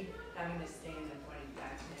keep having to stand and pointing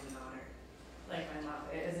back to him in honor. Like my mom,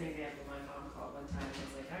 as an example, my mom called one time and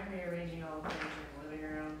was like, I'm rearranging all the furniture in the living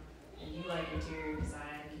room, and you like interior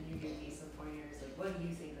design, can you give me some pointers? Like, what do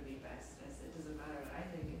you think would be best? And I said, it doesn't matter what I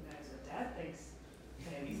think, it matters what Dad thinks.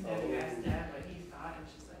 And we said, we asked Dad what he thought, and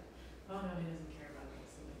she's like, oh no, he doesn't care about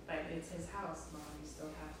this. But it's his house, Mom, you still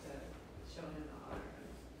have to show him the honor.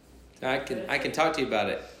 I can talk to you about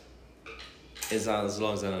it as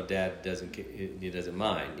long as I know Dad doesn't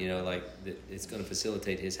mind. You know, like it's going to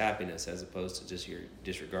facilitate his happiness as opposed to just you're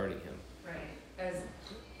disregarding him. Right. As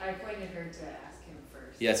I pointed her to ask him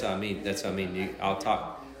first. Yeah, that's what I mean. I'll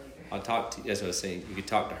talk to. That's what I was saying. You could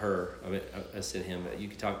talk to her. I said him, but you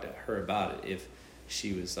could talk to her about it if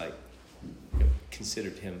she was like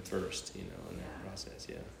considered him first. You know, in that process.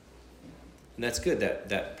 Yeah. And that's good.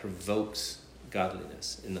 That provokes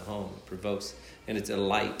godliness in the home. It provokes, and it's a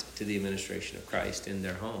light to the administration of Christ in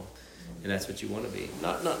their home. And that's what you want to be.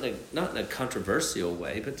 Not in a controversial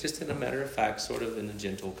way, but just in a matter of fact, sort of in a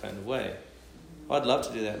gentle kind of way. Well, I'd love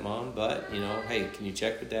to do that, Mom, but, hey, can you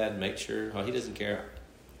check with Dad and make sure? Oh, he doesn't care.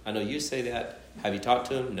 I know you say that. Have you talked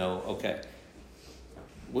to him? No. Okay.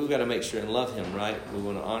 We've got to make sure and love him, right? We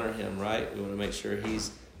want to honor him, right? We want to make sure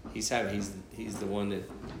he's happy. He's the one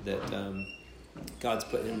that God's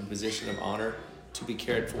put him in a position of honor to be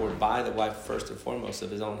cared for by the wife first and foremost of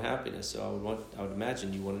his own happiness. So I would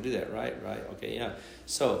imagine you want to do that, right? Right? Okay, yeah.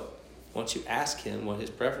 So once you ask him what his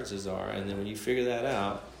preferences are, and then when you figure that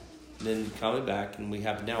out, then you call me back, and we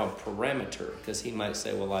have now a parameter, because he might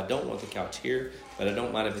say, well, I don't want the couch here, but I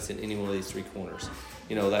don't mind if it's in any one of these three corners.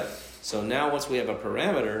 So now once we have a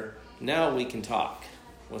parameter, now we can talk,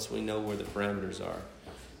 once we know where the parameters are.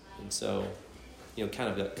 And so,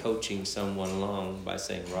 kind of coaching someone along by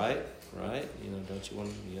saying, right, don't you want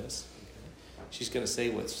to, yes. Okay. She's going to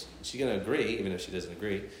say she's going to agree, even if she doesn't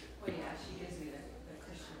agree. Well, yeah, she gives me the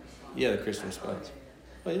Christian response. Yeah, the Christian response.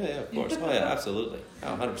 Oh, yeah, of course. Oh, yeah, absolutely.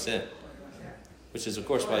 100%. Which is, of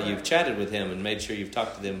course, why you've chatted with him and made sure you've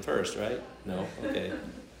talked to them first, right? No? Okay.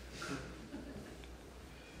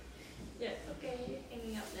 Yeah, okay, you're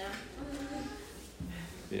hanging up now.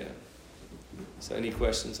 Yeah. So any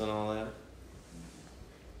questions on all that?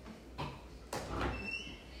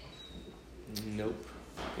 Nope.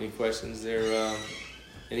 Any questions there?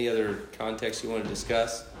 Any other context you want to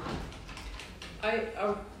discuss?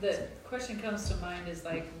 The question comes to mind is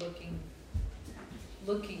like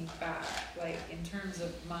looking back, like in terms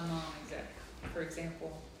of my mom, for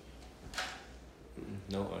example.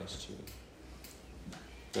 No ice chewing.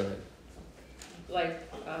 Go ahead.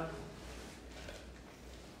 Like,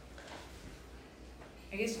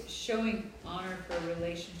 I guess showing honor for a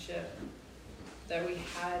relationship that we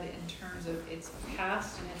had in terms of it's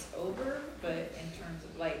past and it's over, but in terms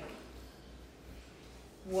of like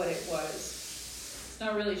what it was. It's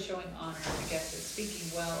not really showing honor, I guess it's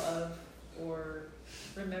speaking well of or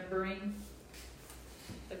remembering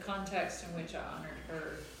the context in which I honored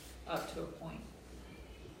her up to a point.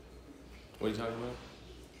 What are you talking about?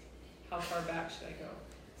 How far back should I go?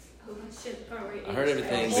 Oh, shit, probably. I heard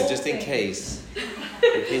everything, but just in case,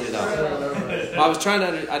 repeat it off. Well, I was trying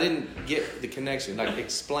to, I didn't get the connection, like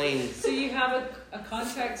explain. So you have a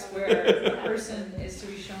context where a person is to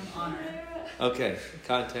be shown honor. Okay,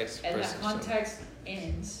 context. And that context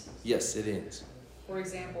ends. Yes, it ends. For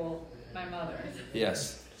example, my mother.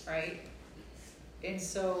 Yes. Right? And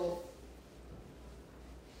so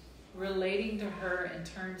relating to her in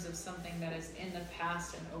terms of something that is in the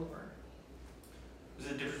past and over.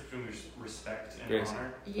 There's a difference between respect and Grace.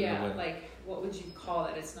 honor. Yeah, like what would you call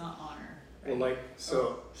it? It's not honor. Right? Well, like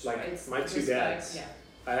It's my two respect, dads. Yeah.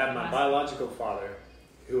 I had my biological father,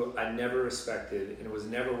 who I never respected and was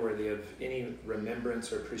never worthy of any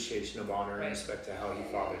remembrance or appreciation of honor in Right. respect to how he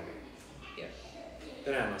fathered me. Yeah.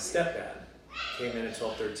 Then I had my stepdad, came in at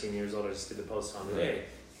 12, 13 years old. I just did the post on today.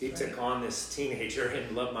 He took on this teenager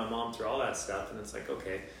and loved my mom through all that stuff, and it's like,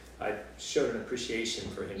 okay, I showed an appreciation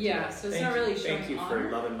for him. Yeah, today. so it's Thank not you. really Thank showing you honor.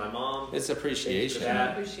 for loving my mom. It's appreciation. Yeah.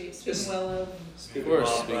 I appreciate speaking Just- well of. Speaking Of course,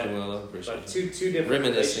 well, speaking well of but appreciation. two different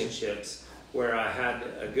Reminiscing. relationships where I had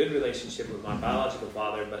a good relationship with my biological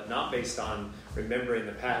father, but not based on remembering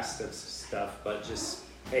the past of stuff, but just,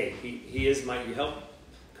 hey, he is my, you helped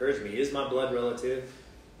encourage me, he is my blood relative.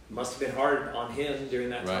 Must have been hard on him during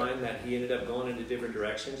that Right. time that he ended up going into different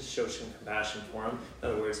directions. Show some compassion for him. In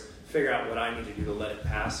other words, figure out what I need to do to let it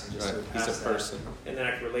pass and just Right. move He's past a that. person. And then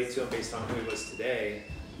I could relate to him based on who he was today.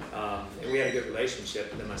 And we had a good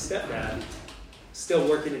relationship. And then my stepdad, still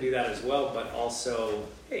working to do that as well, but also,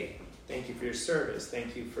 hey, thank you for your service.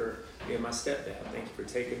 Thank you for being my stepdad. Thank you for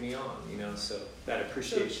taking me on. So that So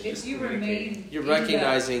appreciation. if just you communicating. remain, You're in that-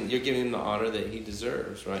 recognizing, you're giving him the honor that he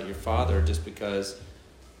deserves, right? Your father, just because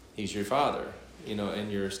he's your father,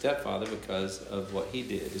 and your stepfather because of what he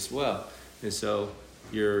did as well. And so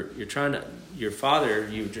you're trying to, your father,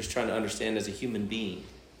 you're just trying to understand as a human being,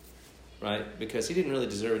 right? Because he didn't really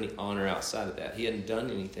deserve any honor outside of that. He hadn't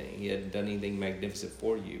done anything. He hadn't done anything magnificent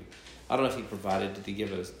for you. I don't know if he provided, did he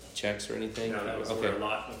give us checks or anything? No, that was where a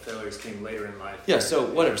lot of failures came later in life. Yeah, so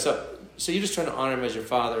whatever. So you're just trying to honor him as your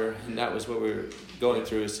father, and that was what we were going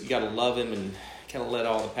through. Is you got to love him and kind of let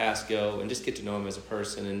all the past go, and just get to know him as a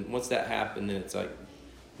person. And once that happened, then it's like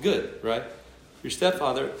good, right? Your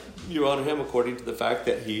stepfather, you honor him according to the fact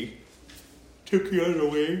that he took you under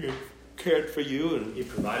wing and cared for you, and He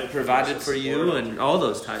provided for you, and all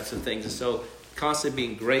those types of things. And so constantly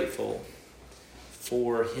being grateful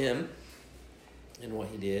for him and what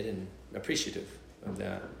he did, and appreciative of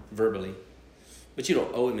that verbally. But you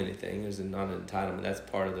don't owe him anything. There's not an entitlement. That's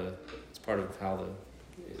part of how the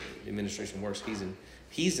administration works.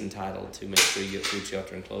 He's entitled to make sure you get food,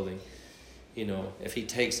 shelter, and clothing. If he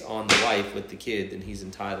takes on the wife with the kid, then he's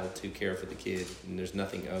entitled to care for the kid, and there's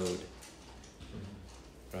nothing owed.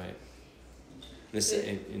 Right?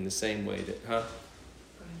 In the same way that,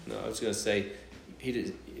 No, I was going to say,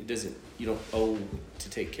 you don't owe to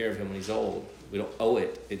take care of him when he's old. We don't owe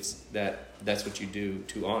it. It's that's what you do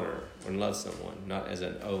to honor and love someone, not as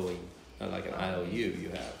an owing, not like an IOU you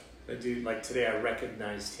have. But dude, like today I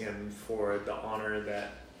recognized him for the honor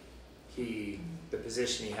that the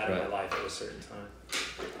position he had in my life at a certain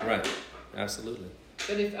time. Right. Absolutely.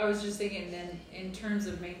 But if I was just thinking then in terms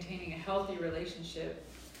of maintaining a healthy relationship,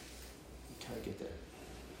 You kind of get there.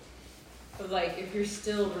 but like if you're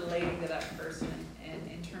still relating to that person and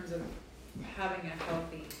in terms of having a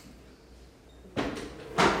healthy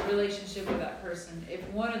relationship with that person, if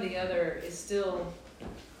one or the other is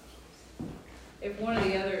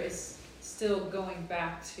still going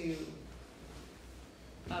back to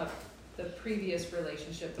the previous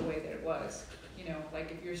relationship the way that it was,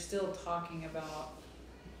 like if you're still talking about,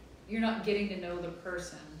 you're not getting to know the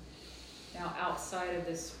person now outside of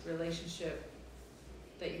this relationship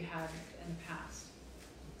that you had in the past.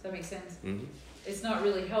 Does that make sense? Mm-hmm. It's not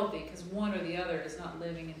really healthy because one or the other is not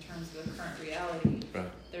living in terms of the current reality. Right.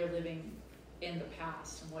 They're living in the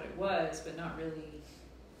past and what it was, but not really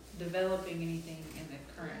developing anything in the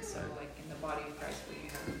current. So like in the body of Christ where you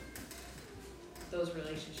have those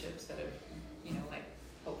relationships that have, like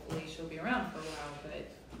hopefully she'll be around for a while, but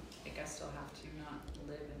like I still have to not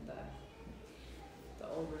live in the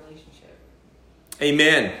old relationship.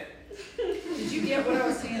 Amen. Did you get what I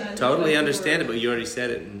was saying? Totally understand it, but you already said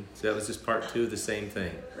it, and so that was just part 2 of the same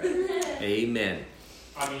thing. Right. Amen.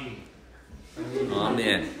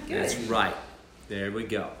 Amen. That's right. There we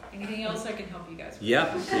go. Anything else I can help you guys with? Yep,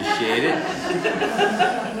 appreciate it.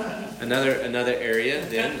 Another area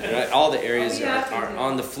then, right? All the areas are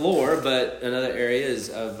on the floor, but another area is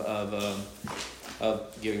of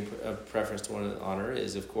giving a preference to one of the honor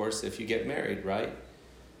is, of course, if you get married, right?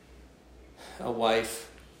 A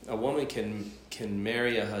woman can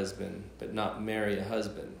marry a husband, but not marry a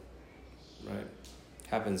husband, right?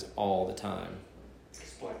 Happens all the time.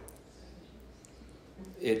 Explain.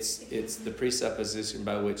 It's the presupposition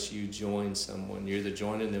by which you join someone. You're either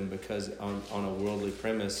joining them because on a worldly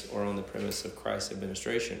premise or on the premise of Christ's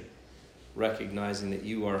administration, recognizing that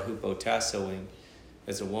you are hupotassoing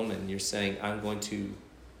as a woman. You're saying,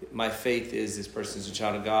 my faith is this person's a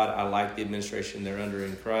child of God. I like the administration they're under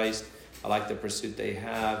in Christ. I like the pursuit they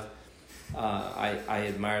have. I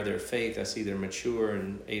admire their faith. I see they're mature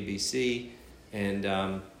in ABC, and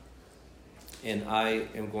I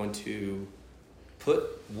am going to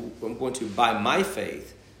by my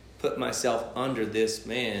faith, put myself under this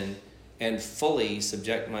man and fully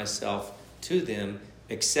subject myself to them,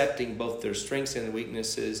 accepting both their strengths and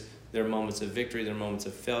weaknesses, their moments of victory, their moments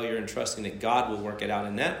of failure, and trusting that God will work it out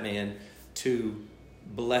in that man to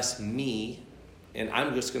bless me. And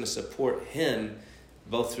I'm just going to support him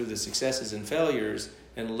both through the successes and failures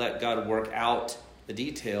and let God work out the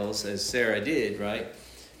details, as Sarah did, right?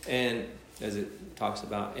 And as it talks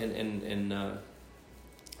about, and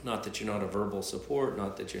not that you're not a verbal support,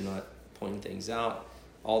 not that you're not pointing things out,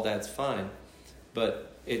 all that's fine.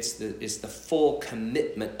 But it's the full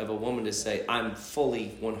commitment of a woman to say, I'm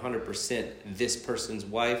fully 100% this person's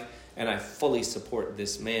wife, and I fully support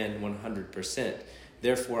this man 100%.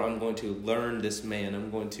 Therefore, I'm going to learn this man. I'm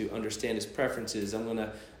going to understand his preferences. I'm going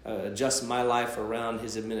to adjust my life around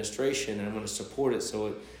his administration, and I'm going to support it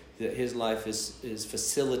so that his life is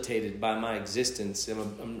facilitated by my existence.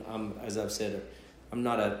 And I'm as I've said, I'm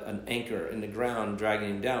not an anchor in the ground dragging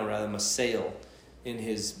him down. Rather, I'm a sail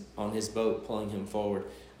on his boat, pulling him forward.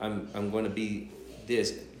 I'm going to be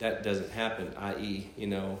this. That doesn't happen. I.e.,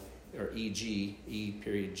 or E.G. E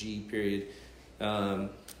period G period.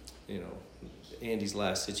 Andy's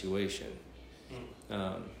last situation,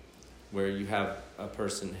 where you have a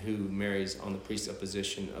person who marries on the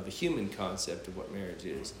presupposition of a human concept of what marriage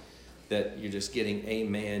is, that you're just getting a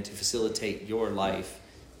man to facilitate your life,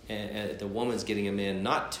 and the woman's getting a man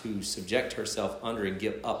not to subject herself under and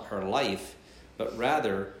give up her life, but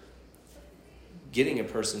rather getting a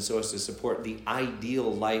person so as to support the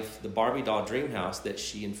ideal life, the Barbie doll dream house that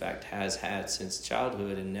she in fact has had since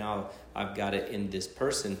childhood, and now I've got it in this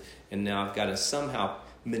person, and now I've got to somehow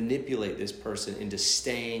manipulate this person into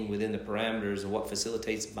staying within the parameters of what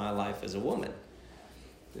facilitates my life as a woman.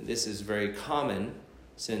 And this is very common,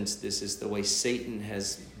 since this is the way Satan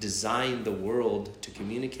has designed the world to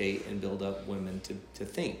communicate and build up women to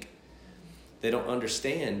think. They don't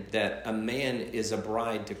understand that a man is a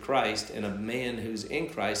bride to Christ, and a man who's in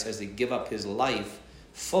Christ has to give up his life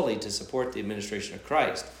fully to support the administration of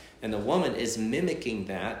Christ. And the woman is mimicking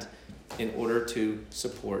that in order to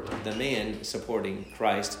support the man supporting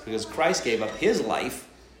Christ, because Christ gave up his life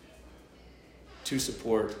to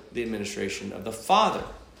support the administration of the Father.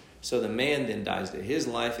 So the man then dies to his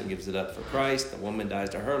life and gives it up for Christ. The woman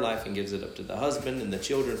dies to her life and gives it up to the husband. And the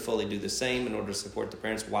children fully do the same in order to support the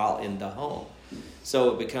parents while in the home.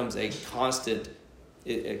 So it becomes a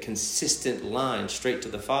consistent line straight to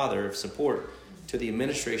the Father of support to the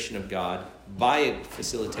administration of God by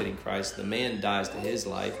facilitating Christ. The man dies to his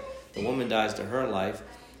life. The woman dies to her life.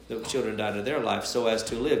 The children die to their life so as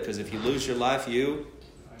to live. Because if you lose your life, you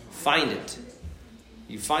find it.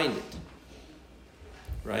 You find it.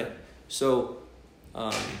 Right? So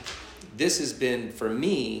this has been, for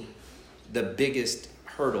me, the biggest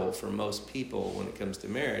hurdle for most people when it comes to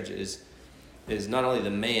marriage is not only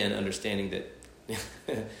the man understanding that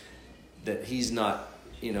that he's not,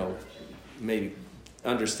 maybe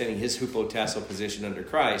understanding his hypotassal position under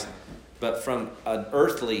Christ, but from an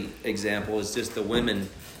earthly example is just the women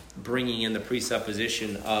bringing in the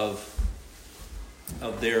presupposition of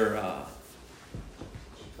their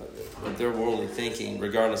worldly thinking,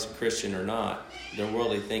 regardless of Christian or not, their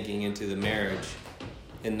worldly thinking into the marriage,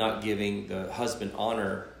 and not giving the husband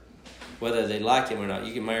honor, whether they like him or not.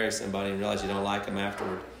 You can marry somebody and realize you don't like them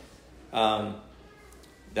afterward.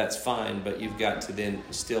 That's fine, but you've got to then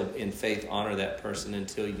still in faith honor that person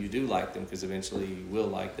until you do like them, because eventually you will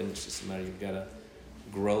like them. It's just a matter, you've got to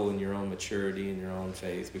grow in your own maturity and your own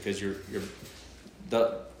faith, because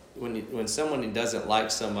when someone doesn't like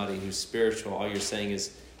somebody who's spiritual, all you're saying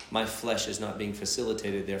is, my flesh is not being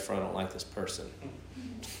facilitated, therefore I don't like this person.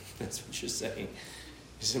 That's what you're saying.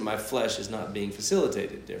 You say, my flesh is not being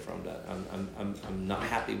facilitated, therefore I'm not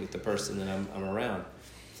happy with the person that I'm around.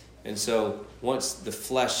 And so once the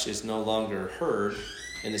flesh is no longer heard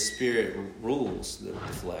and the spirit rules the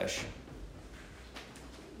flesh,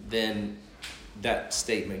 then that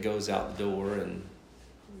statement goes out the door, and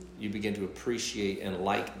you begin to appreciate and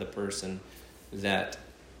like the person that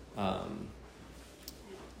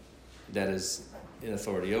is in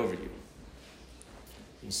authority over you.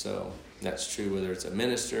 And so that's true whether it's a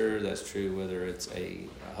minister, that's true whether it's a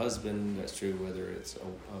husband, that's true whether it's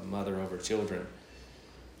a mother over children.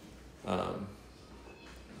 Does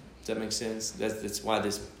that make sense? That's why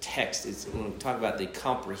this text is, when we talk about the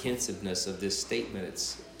comprehensiveness of this statement,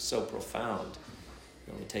 it's so profound.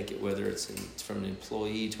 We take it whether it's from an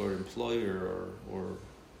employee toward an employer or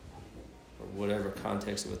whatever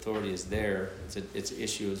context of authority is there. Its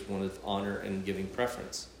issue is one of honor and giving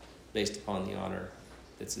preference based upon the honor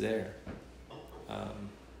that's there.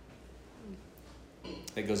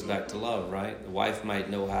 It goes back to love, right? The wife might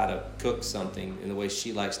know how to cook something in the way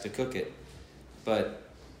she likes to cook it. But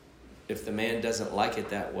if the man doesn't like it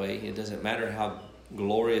that way, it doesn't matter how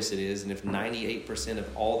glorious it is. And if 98%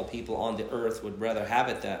 of all the people on the earth would rather have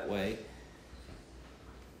it that way,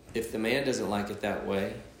 if the man doesn't like it that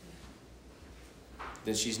way,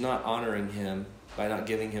 then she's not honoring him by not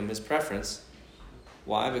giving him his preference.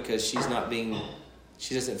 Why? Because she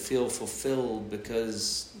doesn't feel fulfilled,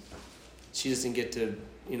 because she doesn't get to,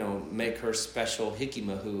 make her special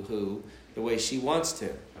hickey-mahoo-hoo the way she wants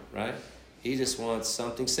to, right? He just wants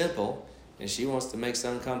something simple, and she wants to make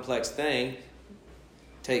some complex thing,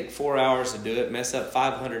 take 4 hours to do it, mess up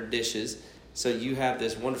 500 dishes, so you have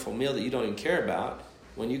this wonderful meal that you don't even care about,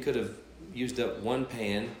 when you could have used up one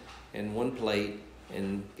pan and one plate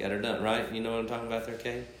and got her done, right? You know what I'm talking about there,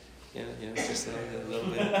 Kate? Yeah, just a little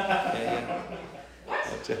bit. Yeah.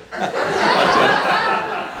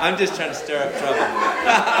 I'm just trying to stir up trouble.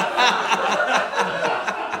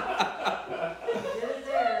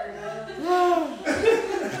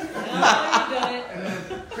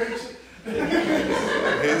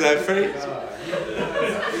 He's like, preach.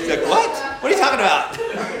 He's like, what? What are you talking about?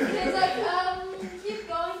 He's like, keep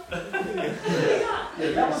going.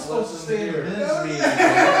 That was supposed to stay in the men's meeting.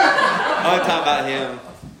 I'm talking about him.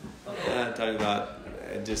 I'm talking about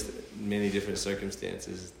just many different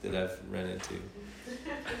circumstances that I've run into.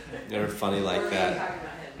 They're funny like that.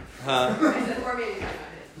 Huh?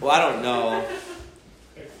 Well, I don't know.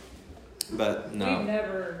 But no. We've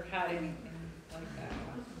never had anything like that.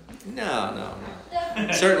 No.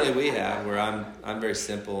 Certainly we have, where I'm very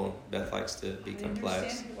simple. Beth likes to be complex. I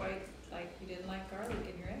understand why you didn't like garlic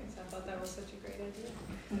in your eggs. I thought that was such a great idea.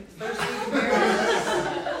 First week of marriage, I'm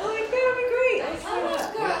like, that would be great. I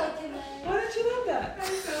love garlic in there. Why don't you love that?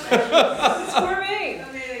 It's gourmet.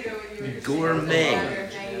 Gourmet.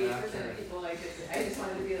 90% of people like this. I just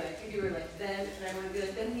wanted to be like, if you were like then, and I want to be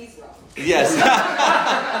like, then he's wrong. Yes.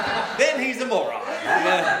 Then he's a moron.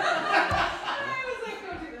 Yeah. I was like,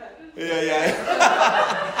 don't do that. Yeah.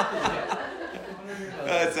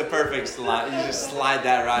 That's a perfect slide. You just slide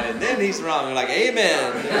that right in. Then he's wrong. You're like,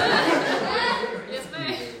 amen. Yes,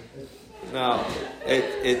 ma'am. No.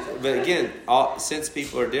 But again, since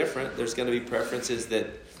people are different, there's going to be preferences that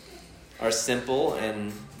are simple,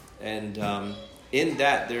 and in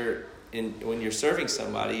that when you're serving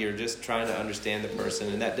somebody, you're just trying to understand the person,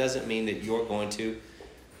 and that doesn't mean that you're going to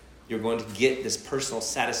get this personal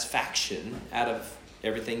satisfaction out of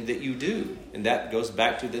everything that you do. And that goes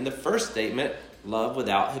back to then the first statement, love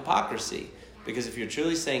without hypocrisy. Because if you're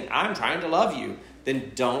truly saying, I'm trying to love you,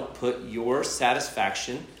 then don't put your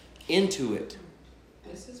satisfaction into it.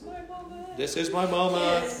 This is my mama. This is my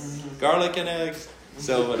mama. Yes. Garlic and eggs.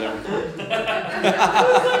 So whatever. It was like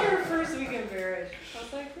our first week in marriage. I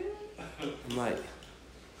was like, really? I'm like,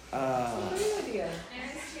 That's a great idea.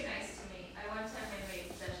 Aaron's too nice to me. I one time I made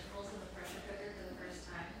vegetables in the pressure cooker for the first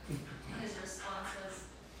time. His response was,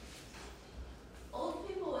 old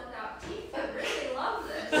people without teeth would really love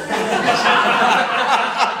this.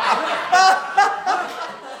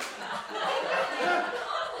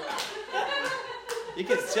 you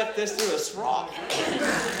could step this through a straw.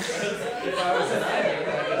 If I was an addict,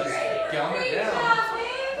 I could just gum it down.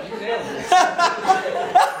 You nailed it.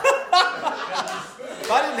 If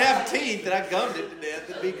I didn't have teeth and I gummed it to death,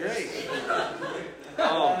 it'd be great.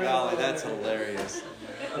 Oh, golly, that's hilarious.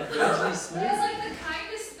 It was like the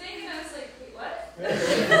kindest thing, and I was like, wait, what?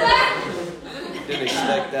 Didn't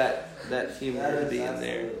expect that humor to be in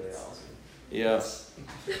there. Yeah.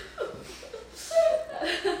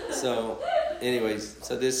 So, anyways,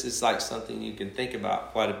 this is like something you can think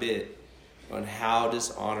about quite a bit on how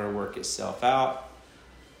does honor work itself out.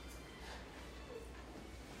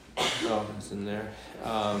 Oh, it's in there.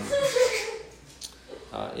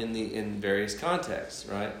 In various contexts,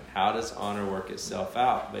 right? How does honor work itself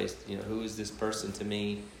out? Based, who is this person to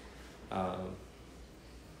me?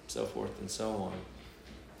 So forth and so on.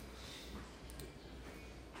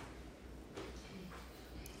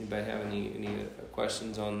 Anybody have any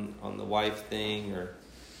questions on the wife thing, or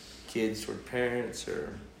kids toward parents,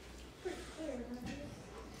 or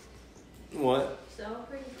what? It's all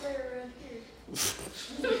pretty clear around here.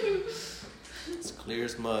 It's clear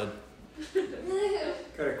as mud.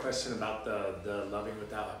 Got a question about the loving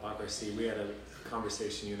without hypocrisy. We had a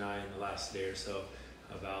conversation, you and I, in the last day or so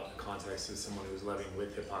about the context of someone who was loving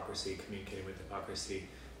with hypocrisy, communicating with hypocrisy,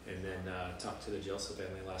 and then talked to the Joseph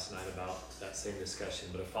family last night about that same discussion,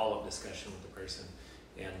 but a follow-up discussion with the person.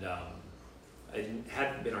 And it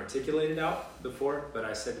hadn't been articulated out before, but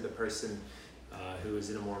I said to the person, who is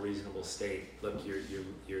in a more reasonable state. Look, you're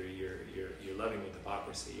loving with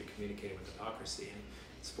hypocrisy. You're communicating with hypocrisy, and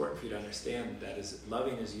it's important for you to understand that as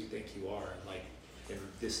loving as you think you are, like, and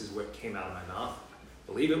this is what came out of my mouth.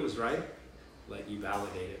 Believe it was right. Let you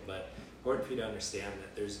validate it, but important for you to understand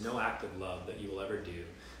that there's no act of love that you will ever do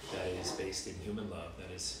that is based in human love,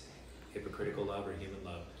 that is hypocritical love or human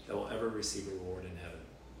love, that will ever receive a reward in heaven.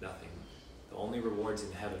 Nothing. The only rewards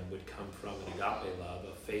in heaven would come from an agape love,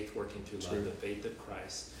 of faith working through love, the faith of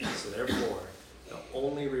Christ. So therefore, the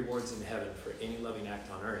only rewards in heaven for any loving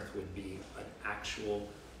act on earth would be an actual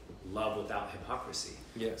love without hypocrisy.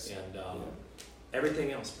 Yes. And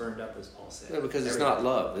everything else burned up, as Paul said. Yeah, because it's not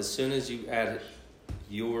love. As soon as you add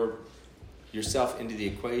yourself into the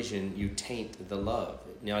equation, you taint the love.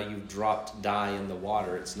 Now you've dropped dye in the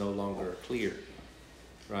water. It's no longer clear,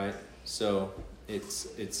 right? So it's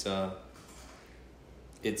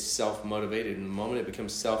self-motivated, and the moment it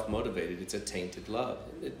becomes self-motivated, it's a tainted love.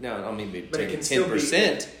 Now, I mean, maybe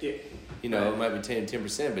 10%. You know, it might be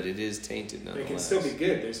 10%, but it is tainted nonetheless. It can still be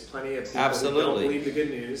good. There's plenty of people Absolutely. who don't believe the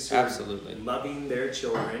good news. Who Absolutely. Are loving their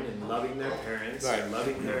children and loving their parents and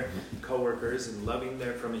loving their coworkers and loving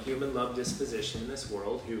their, from a human love disposition in this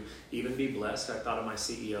world, who even be blessed. I thought of my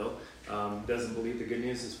CEO, doesn't believe the good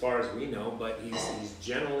news as far as we know, but he's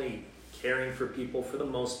generally caring for people for the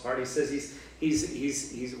most part. He says he's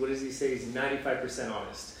what does he say? He's 95%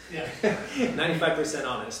 honest. Yeah. 95%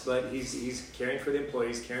 honest, but he's caring for the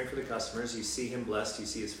employees, caring for the customers. You see him blessed, you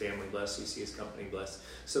see his family blessed, you see his company blessed.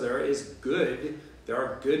 So there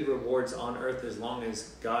are good rewards on earth as long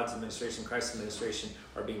as God's administration, Christ's administration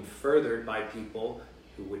are being furthered by people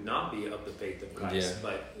who would not be of the faith of Christ. Yeah.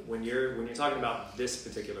 But when you're talking about this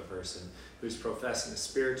particular person who's professing a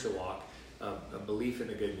spiritual walk, a belief in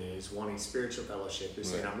the good news, wanting spiritual fellowship, who's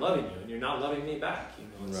saying, I'm loving you, and you're not loving me back. You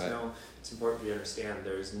know, it's important for you to understand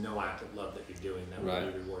there's no act of love that you're doing that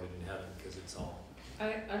will be rewarded in heaven, because it's all.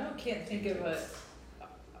 can't think of a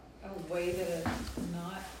way that a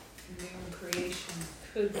not new creation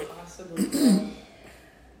could possibly love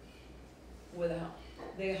without.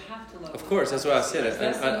 They have to love. Of course, that's what I said.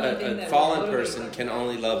 A fallen person can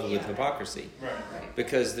only love with hypocrisy. Right.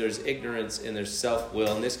 Because there's ignorance and there's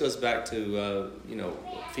self-will. And this goes back to,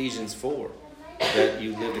 Ephesians 4. That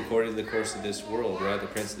you lived according to the course of this world, right? The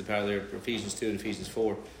prince of the power there, Ephesians 2 and Ephesians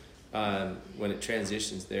 4. When it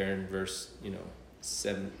transitions there in verse,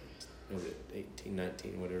 7, 18,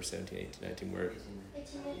 19, whatever, 17, 18, 19, where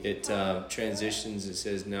it transitions, it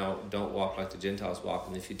says, now don't walk like the Gentiles walk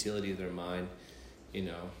in the futility of their mind, and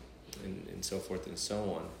so forth and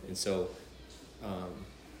so on. And so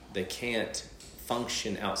they can't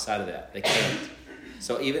function outside of that. They can't.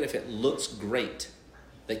 So even if it looks great,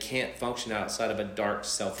 they can't function outside of a dark,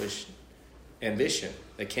 selfish ambition.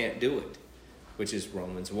 They can't do it, which is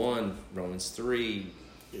Romans 1, Romans 3,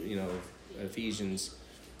 Ephesians,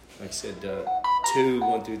 like I said, 2,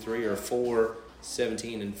 1 through 3, or 4,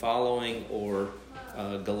 17 and following, or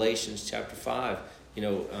Galatians chapter 5.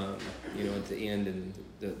 At the end, and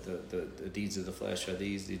the deeds of the flesh are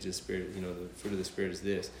these, deeds of the Spirit, the fruit of the Spirit is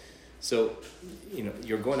this. So,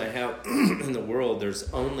 you're going to have, in the world,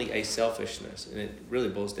 there's only a selfishness, and it really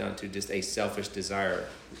boils down to just a selfish desire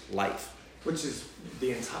life. Which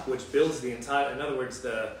builds the entire, in other words,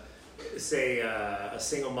 a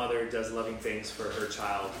single mother does loving things for her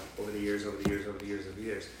child over the years,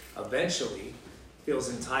 eventually feels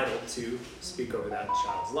entitled to speak over that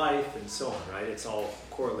child's life and so on, right? It's all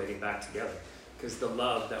correlating back together, because the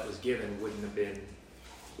love that was given wouldn't have been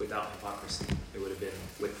without hypocrisy. It would have been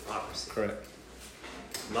with hypocrisy. Correct.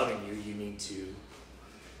 Loving you need to...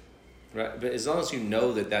 Right, but as long as you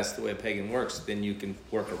know that that's the way a pagan works, then you can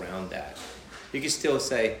work around that. You can still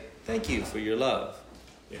say, thank you for your love.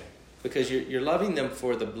 Yeah. Because you're loving them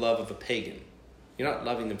for the love of a pagan. You're not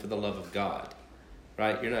loving them for the love of God.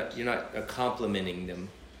 Right? You're not complimenting them.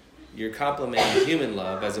 You're complimenting human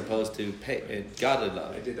love as opposed to godly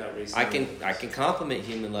love. I did that recently. I can compliment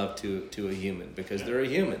human love to a human because they're a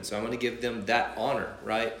human. So I'm going to give them that honor,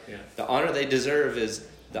 right? Yeah. The honor they deserve is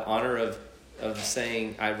the honor of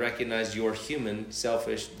saying, I recognize your human,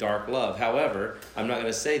 selfish, dark love. However, I'm not going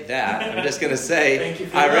to say that. I'm just going to say,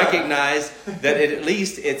 I recognize that at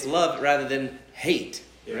least it's love rather than hate,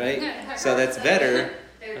 right? So that's better.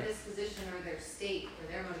 Their disposition or their state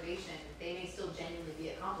or their motivation, they may still genuinely be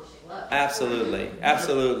accomplishing love.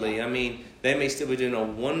 Absolutely. I mean, they may still be doing a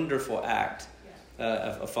wonderful act,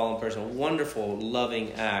 a fallen person, a wonderful,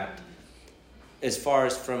 loving act, as far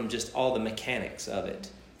as from just all the mechanics of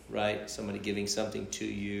it, right? Somebody giving something to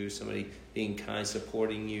you, somebody being kind,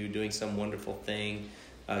 supporting you, doing some wonderful thing,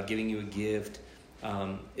 giving you a gift.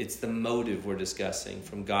 It's the motive we're discussing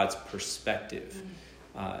from God's perspective.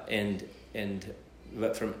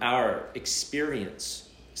 But from our experience,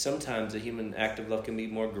 sometimes a human act of love can be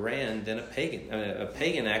more grand than a pagan. A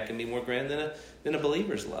pagan act can be more grand than a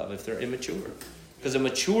believer's love if they're immature. Because a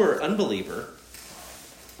mature unbeliever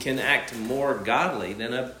can act more godly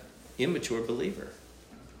than a immature believer.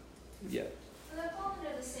 Yeah. So that falls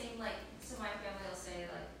under the same, like, so my family will say,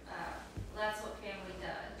 like, that's what family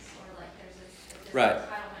does, or like there's this Right.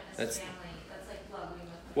 entitlement as That's- family. That's like loving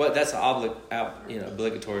with. Well, that's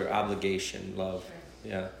obligatory obligation love.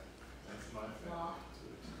 Yeah. That's my Law.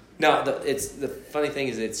 No, the funny thing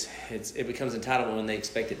is it becomes entitlement when they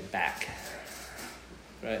expect it back.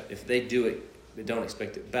 Right? If they do it, they don't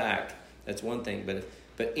expect it back. That's one thing.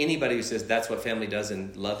 But anybody who says that's what family does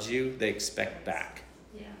and loves you, they expect back.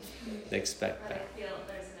 Yeah. They expect But I back. feel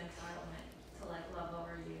there's an entitlement to like love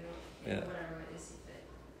over you in Yeah. whatever way they see fit.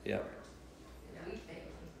 Yeah.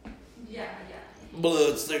 Yeah, yeah.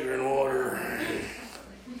 Blood's thicker than water.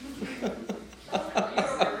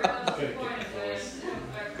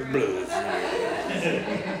 Blood.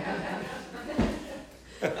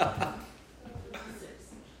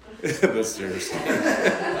 But seriously.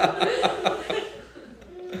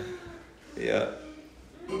 Yeah.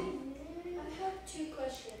 I have 2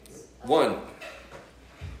 questions. One.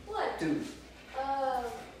 What? Dude.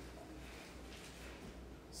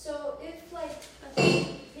 So if like,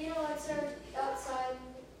 let's say outside,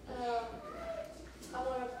 she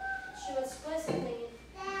wants to play something,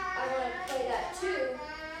 I want to play that too,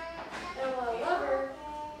 and I want to love her,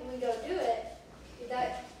 and we go do it, would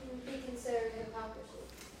that be considered hypocrisy?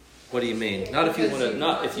 What do you mean? Not if you want to.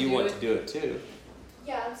 Not if you want to do it too.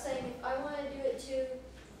 Yeah, I'm saying if I want to do it too,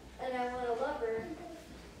 and I want to love her,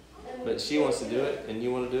 and But she wants to do it, and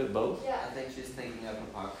you want to do it both. Yeah. I think she's thinking of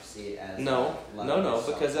hypocrisy as No, loving yourself.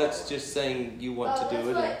 because that's just saying you want to do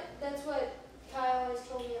it. That's what Kyle always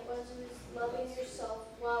told me it was loving yourself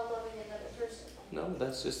while loving another person. No,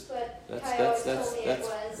 that's just But that's Kyle that's always that's told me that's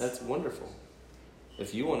it was. that's wonderful.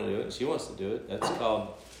 If you want to do it, and she wants to do it. That's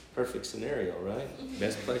called perfect scenario, right?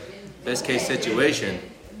 Best case situation.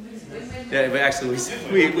 Yeah, but actually we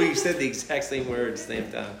said the exact same words at the same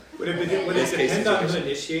time. Would it Best case depend on who situation.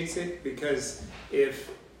 initiates it? Because if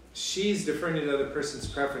she's deferring to the other person's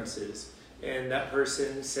preferences, and that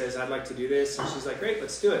person says, "I'd like to do this," and she's like, "Great,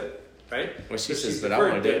 let's do it," right? Well, she So says, she's "But I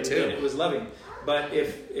want to do deferred, it then too." it was loving. But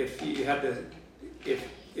if you have if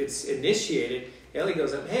it's initiated, Ellie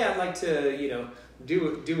goes up, "Hey, I'd like to,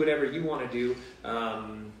 do whatever you want to do.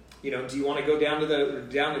 Do you want to go down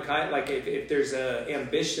to kite? Like if there's a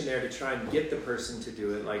ambition there to try and get the person to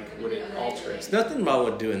do it, like would it alter it?" There's nothing wrong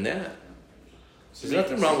with doing that. There's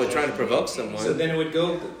nothing wrong with trying to provoke someone. So then it would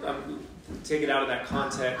go, take it out of that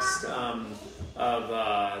context of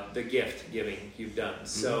the gift giving you've done.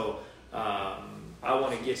 So I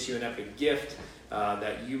want to get you an epic gift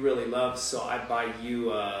that you really love, so I buy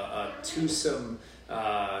you a twosome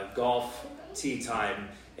golf tee time,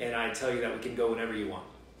 and I tell you that we can go whenever you want.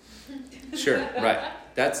 Sure, right.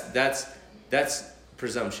 That's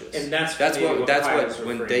presumptuous. And that's what Kyle's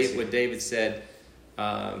when referring to. David said,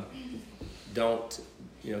 don't,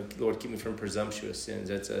 Lord, keep me from presumptuous sins.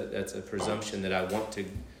 That's a presumption that I want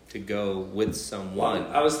to go with someone.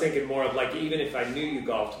 I was thinking more of like, even if I knew you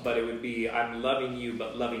golfed, but it would be I'm loving you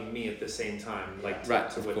but loving me at the same time, like Right,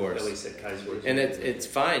 to of what course. Billy said, Kai's words. And it's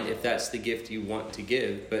fine if that's the gift you want to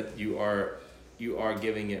give, but you are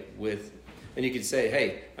giving it with, and you could say,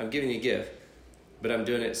 hey, I'm giving you a gift, but I'm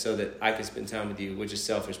doing it so that I can spend time with you, which is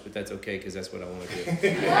selfish, but that's okay because that's what I want to do.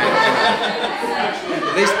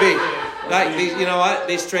 They speak like you know what?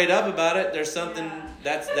 Be straight up about it. There's something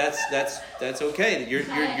that's okay. You're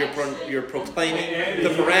proclaiming the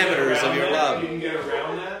parameters of your love. You can get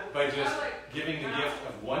around that by just giving the gift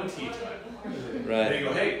of one tea time. Right. Then you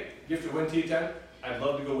go, hey, gift of one tea time. I'd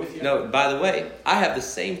love to go with you. No, by the way, I have the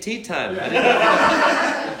same tea time.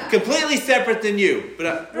 Completely separate than you,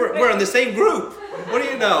 but we're in the same group. What do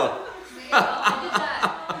you know?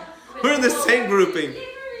 We're in the same grouping. I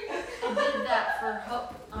did that for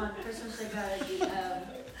Hope on Christmas. I got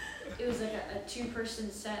it was like a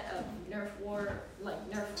 2-person set of Nerf War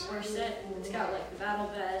set. It's got like the battle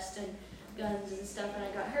vest and guns and stuff, and I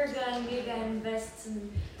got her gun, me a gun, vests,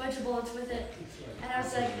 and a bunch of bullets with it. And I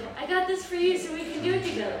was like, I got this for you so we can do it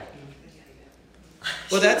together.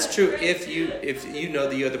 Well, that's true if you know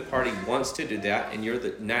the other party wants to do that, and you're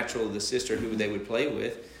the sister who they would play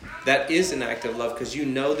with. That is an act of love because you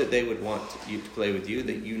know that they would want you to play with you.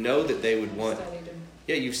 That you know that they would want.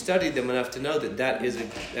 Yeah, you've studied them enough to know that is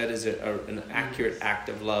an accurate act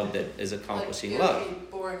of love that is accomplishing love. It would be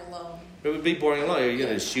boring alone. It would be boring alone. Are you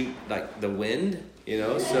going to shoot like the wind? You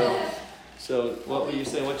know, so what were you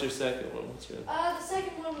saying? What's your second one? The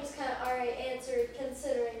second one was kind of already answered,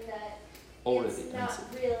 considering that Already it's not answered.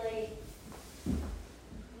 really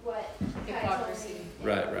what Hypocrisy.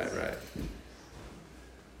 Right.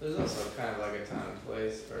 There's also kind of like a time and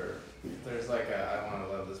place for, there's like I want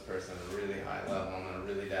to love this person at a really high level, I'm going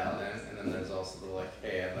to really dial in, and then there's also the like,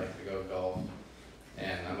 hey, I'd like to go golf,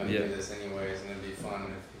 and I'm going to do this anyways, and it'd be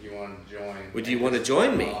fun if you want to join. Would you want to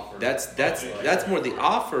join me? That's more the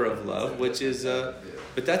offer of love, which is,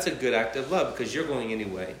 but that's a good act of love because you're going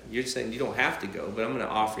anyway. You're saying you don't have to go, but I'm going to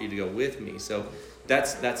offer you to go with me. So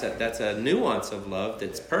that's a nuance of love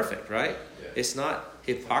that's perfect, right? It's not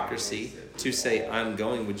hypocrisy to say, I'm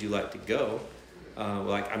going, would you like to go?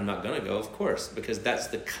 Like, I'm not going to go, of course, because that's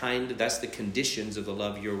the conditions of the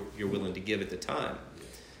love you're willing to give at the time.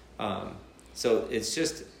 So it's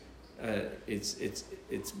just,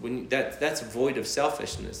 it's when that's void of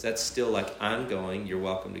selfishness. That's still like, I'm going, you're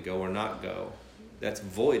welcome to go or not go. That's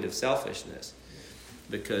void of selfishness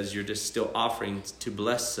because you're just still offering to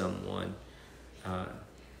bless someone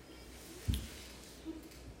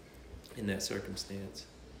in that circumstance.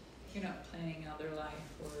 You're not planning out their life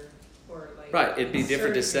or like. Right, it'd be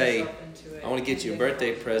different to say, I want to get you a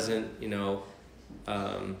birthday present. present,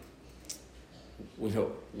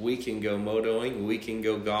 we can go motoing, we can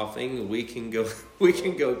go golfing, we can go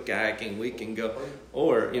kayaking, we can go,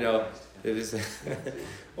 or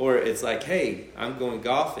or it's like, hey, I'm going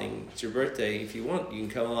golfing. It's your birthday. If you want, you can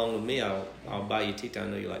come along with me. I'll buy you tea time.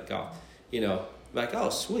 I know you like golf. Like, oh,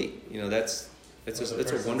 sweet. That's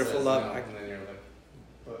a wonderful love. No, and then you're like,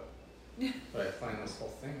 but I planned this whole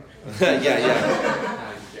thing. Yeah.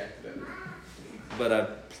 I rejected it. But I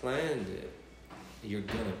planned it. You're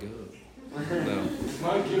gonna go. No. It's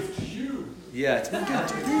my gift to you. Yeah, it's my gift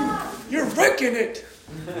to you. You're wrecking it.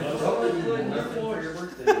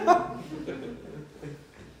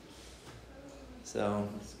 So.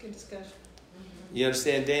 It's a good discussion. You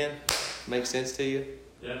understand, Dan? Makes sense to you?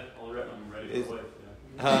 Yeah, I'm ready for life.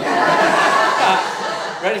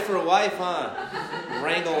 Ready for a wife, huh?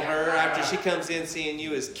 Wrangle her after she comes in seeing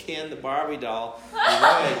you as Ken the Barbie doll.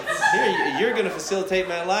 You're going to facilitate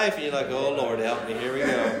my life. And you're like, oh, Lord, help me. Here we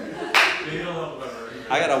go.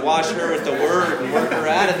 I got to wash her with the word and work her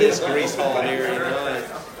out of this grease hole here, and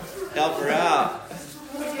help her out.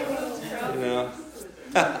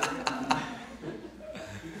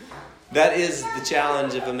 That is the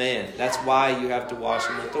challenge of a man. That's why you have to wash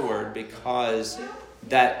him with the word, because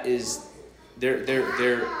that is they're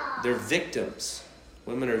victims.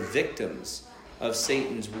 Women are victims of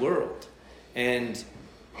Satan's world. And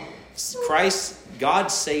God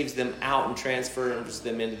saves them out and transfers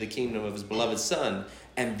them into the kingdom of his beloved Son,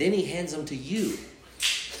 and then he hands them to you.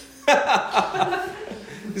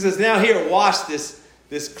 He says, now here, wash this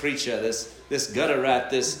creature, this gutter rat,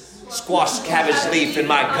 this squash cabbage leaf in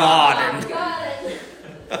my garden.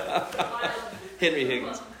 Henry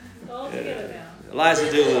Higgins.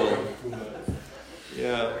 Eliza Doolittle.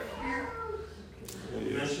 Yeah.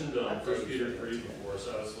 You mentioned 1 Peter 3 before,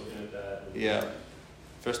 so I was looking at that. Yeah.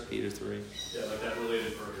 1 Peter 3. Yeah, like that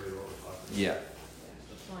related further to what we're talking about. Yeah.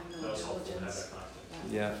 That was helpful to have that context.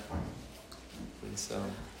 Yeah. And so.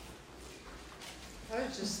 I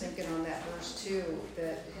was just thinking on that verse too,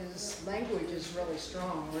 that his language is really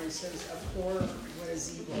strong, where he says, abhor what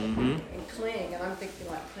is evil, and cling. And I'm thinking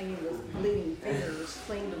like clinging with bleeding fingers,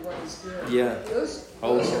 cling to what is good. Yeah. Those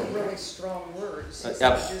are really strong words.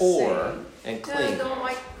 Abhor and cling. No, don't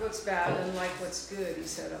like what's bad and like what's good. He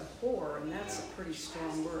said abhor, and that's a pretty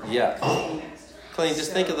strong word. Yeah. Cling.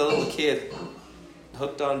 Just think of the little kid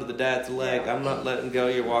hooked onto the dad's leg. I'm not letting go.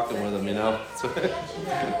 You're walking with him,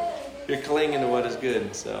 You're clinging to what is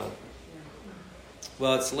good. So,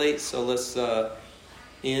 well, it's late, so let's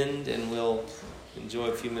end, and we'll enjoy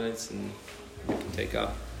a few minutes, and we can take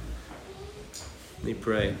off. Let me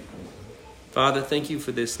pray. Father, thank you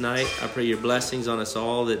for this night. I pray your blessings on us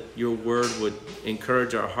all, that your word would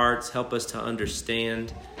encourage our hearts, help us to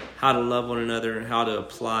understand how to love one another and how to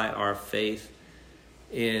apply our faith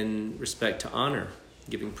in respect to honor,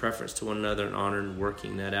 giving preference to one another in honor and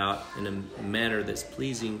working that out in a manner that's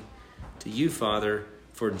pleasing to you, Father,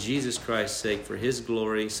 for Jesus Christ's sake, for his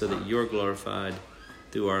glory, so that you're glorified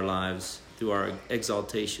through our lives, through our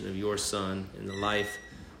exaltation of your Son and the life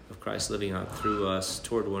of Christ living out through us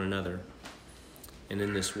toward one another and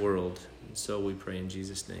in this world. And so we pray in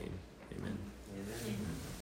Jesus' name. Amen.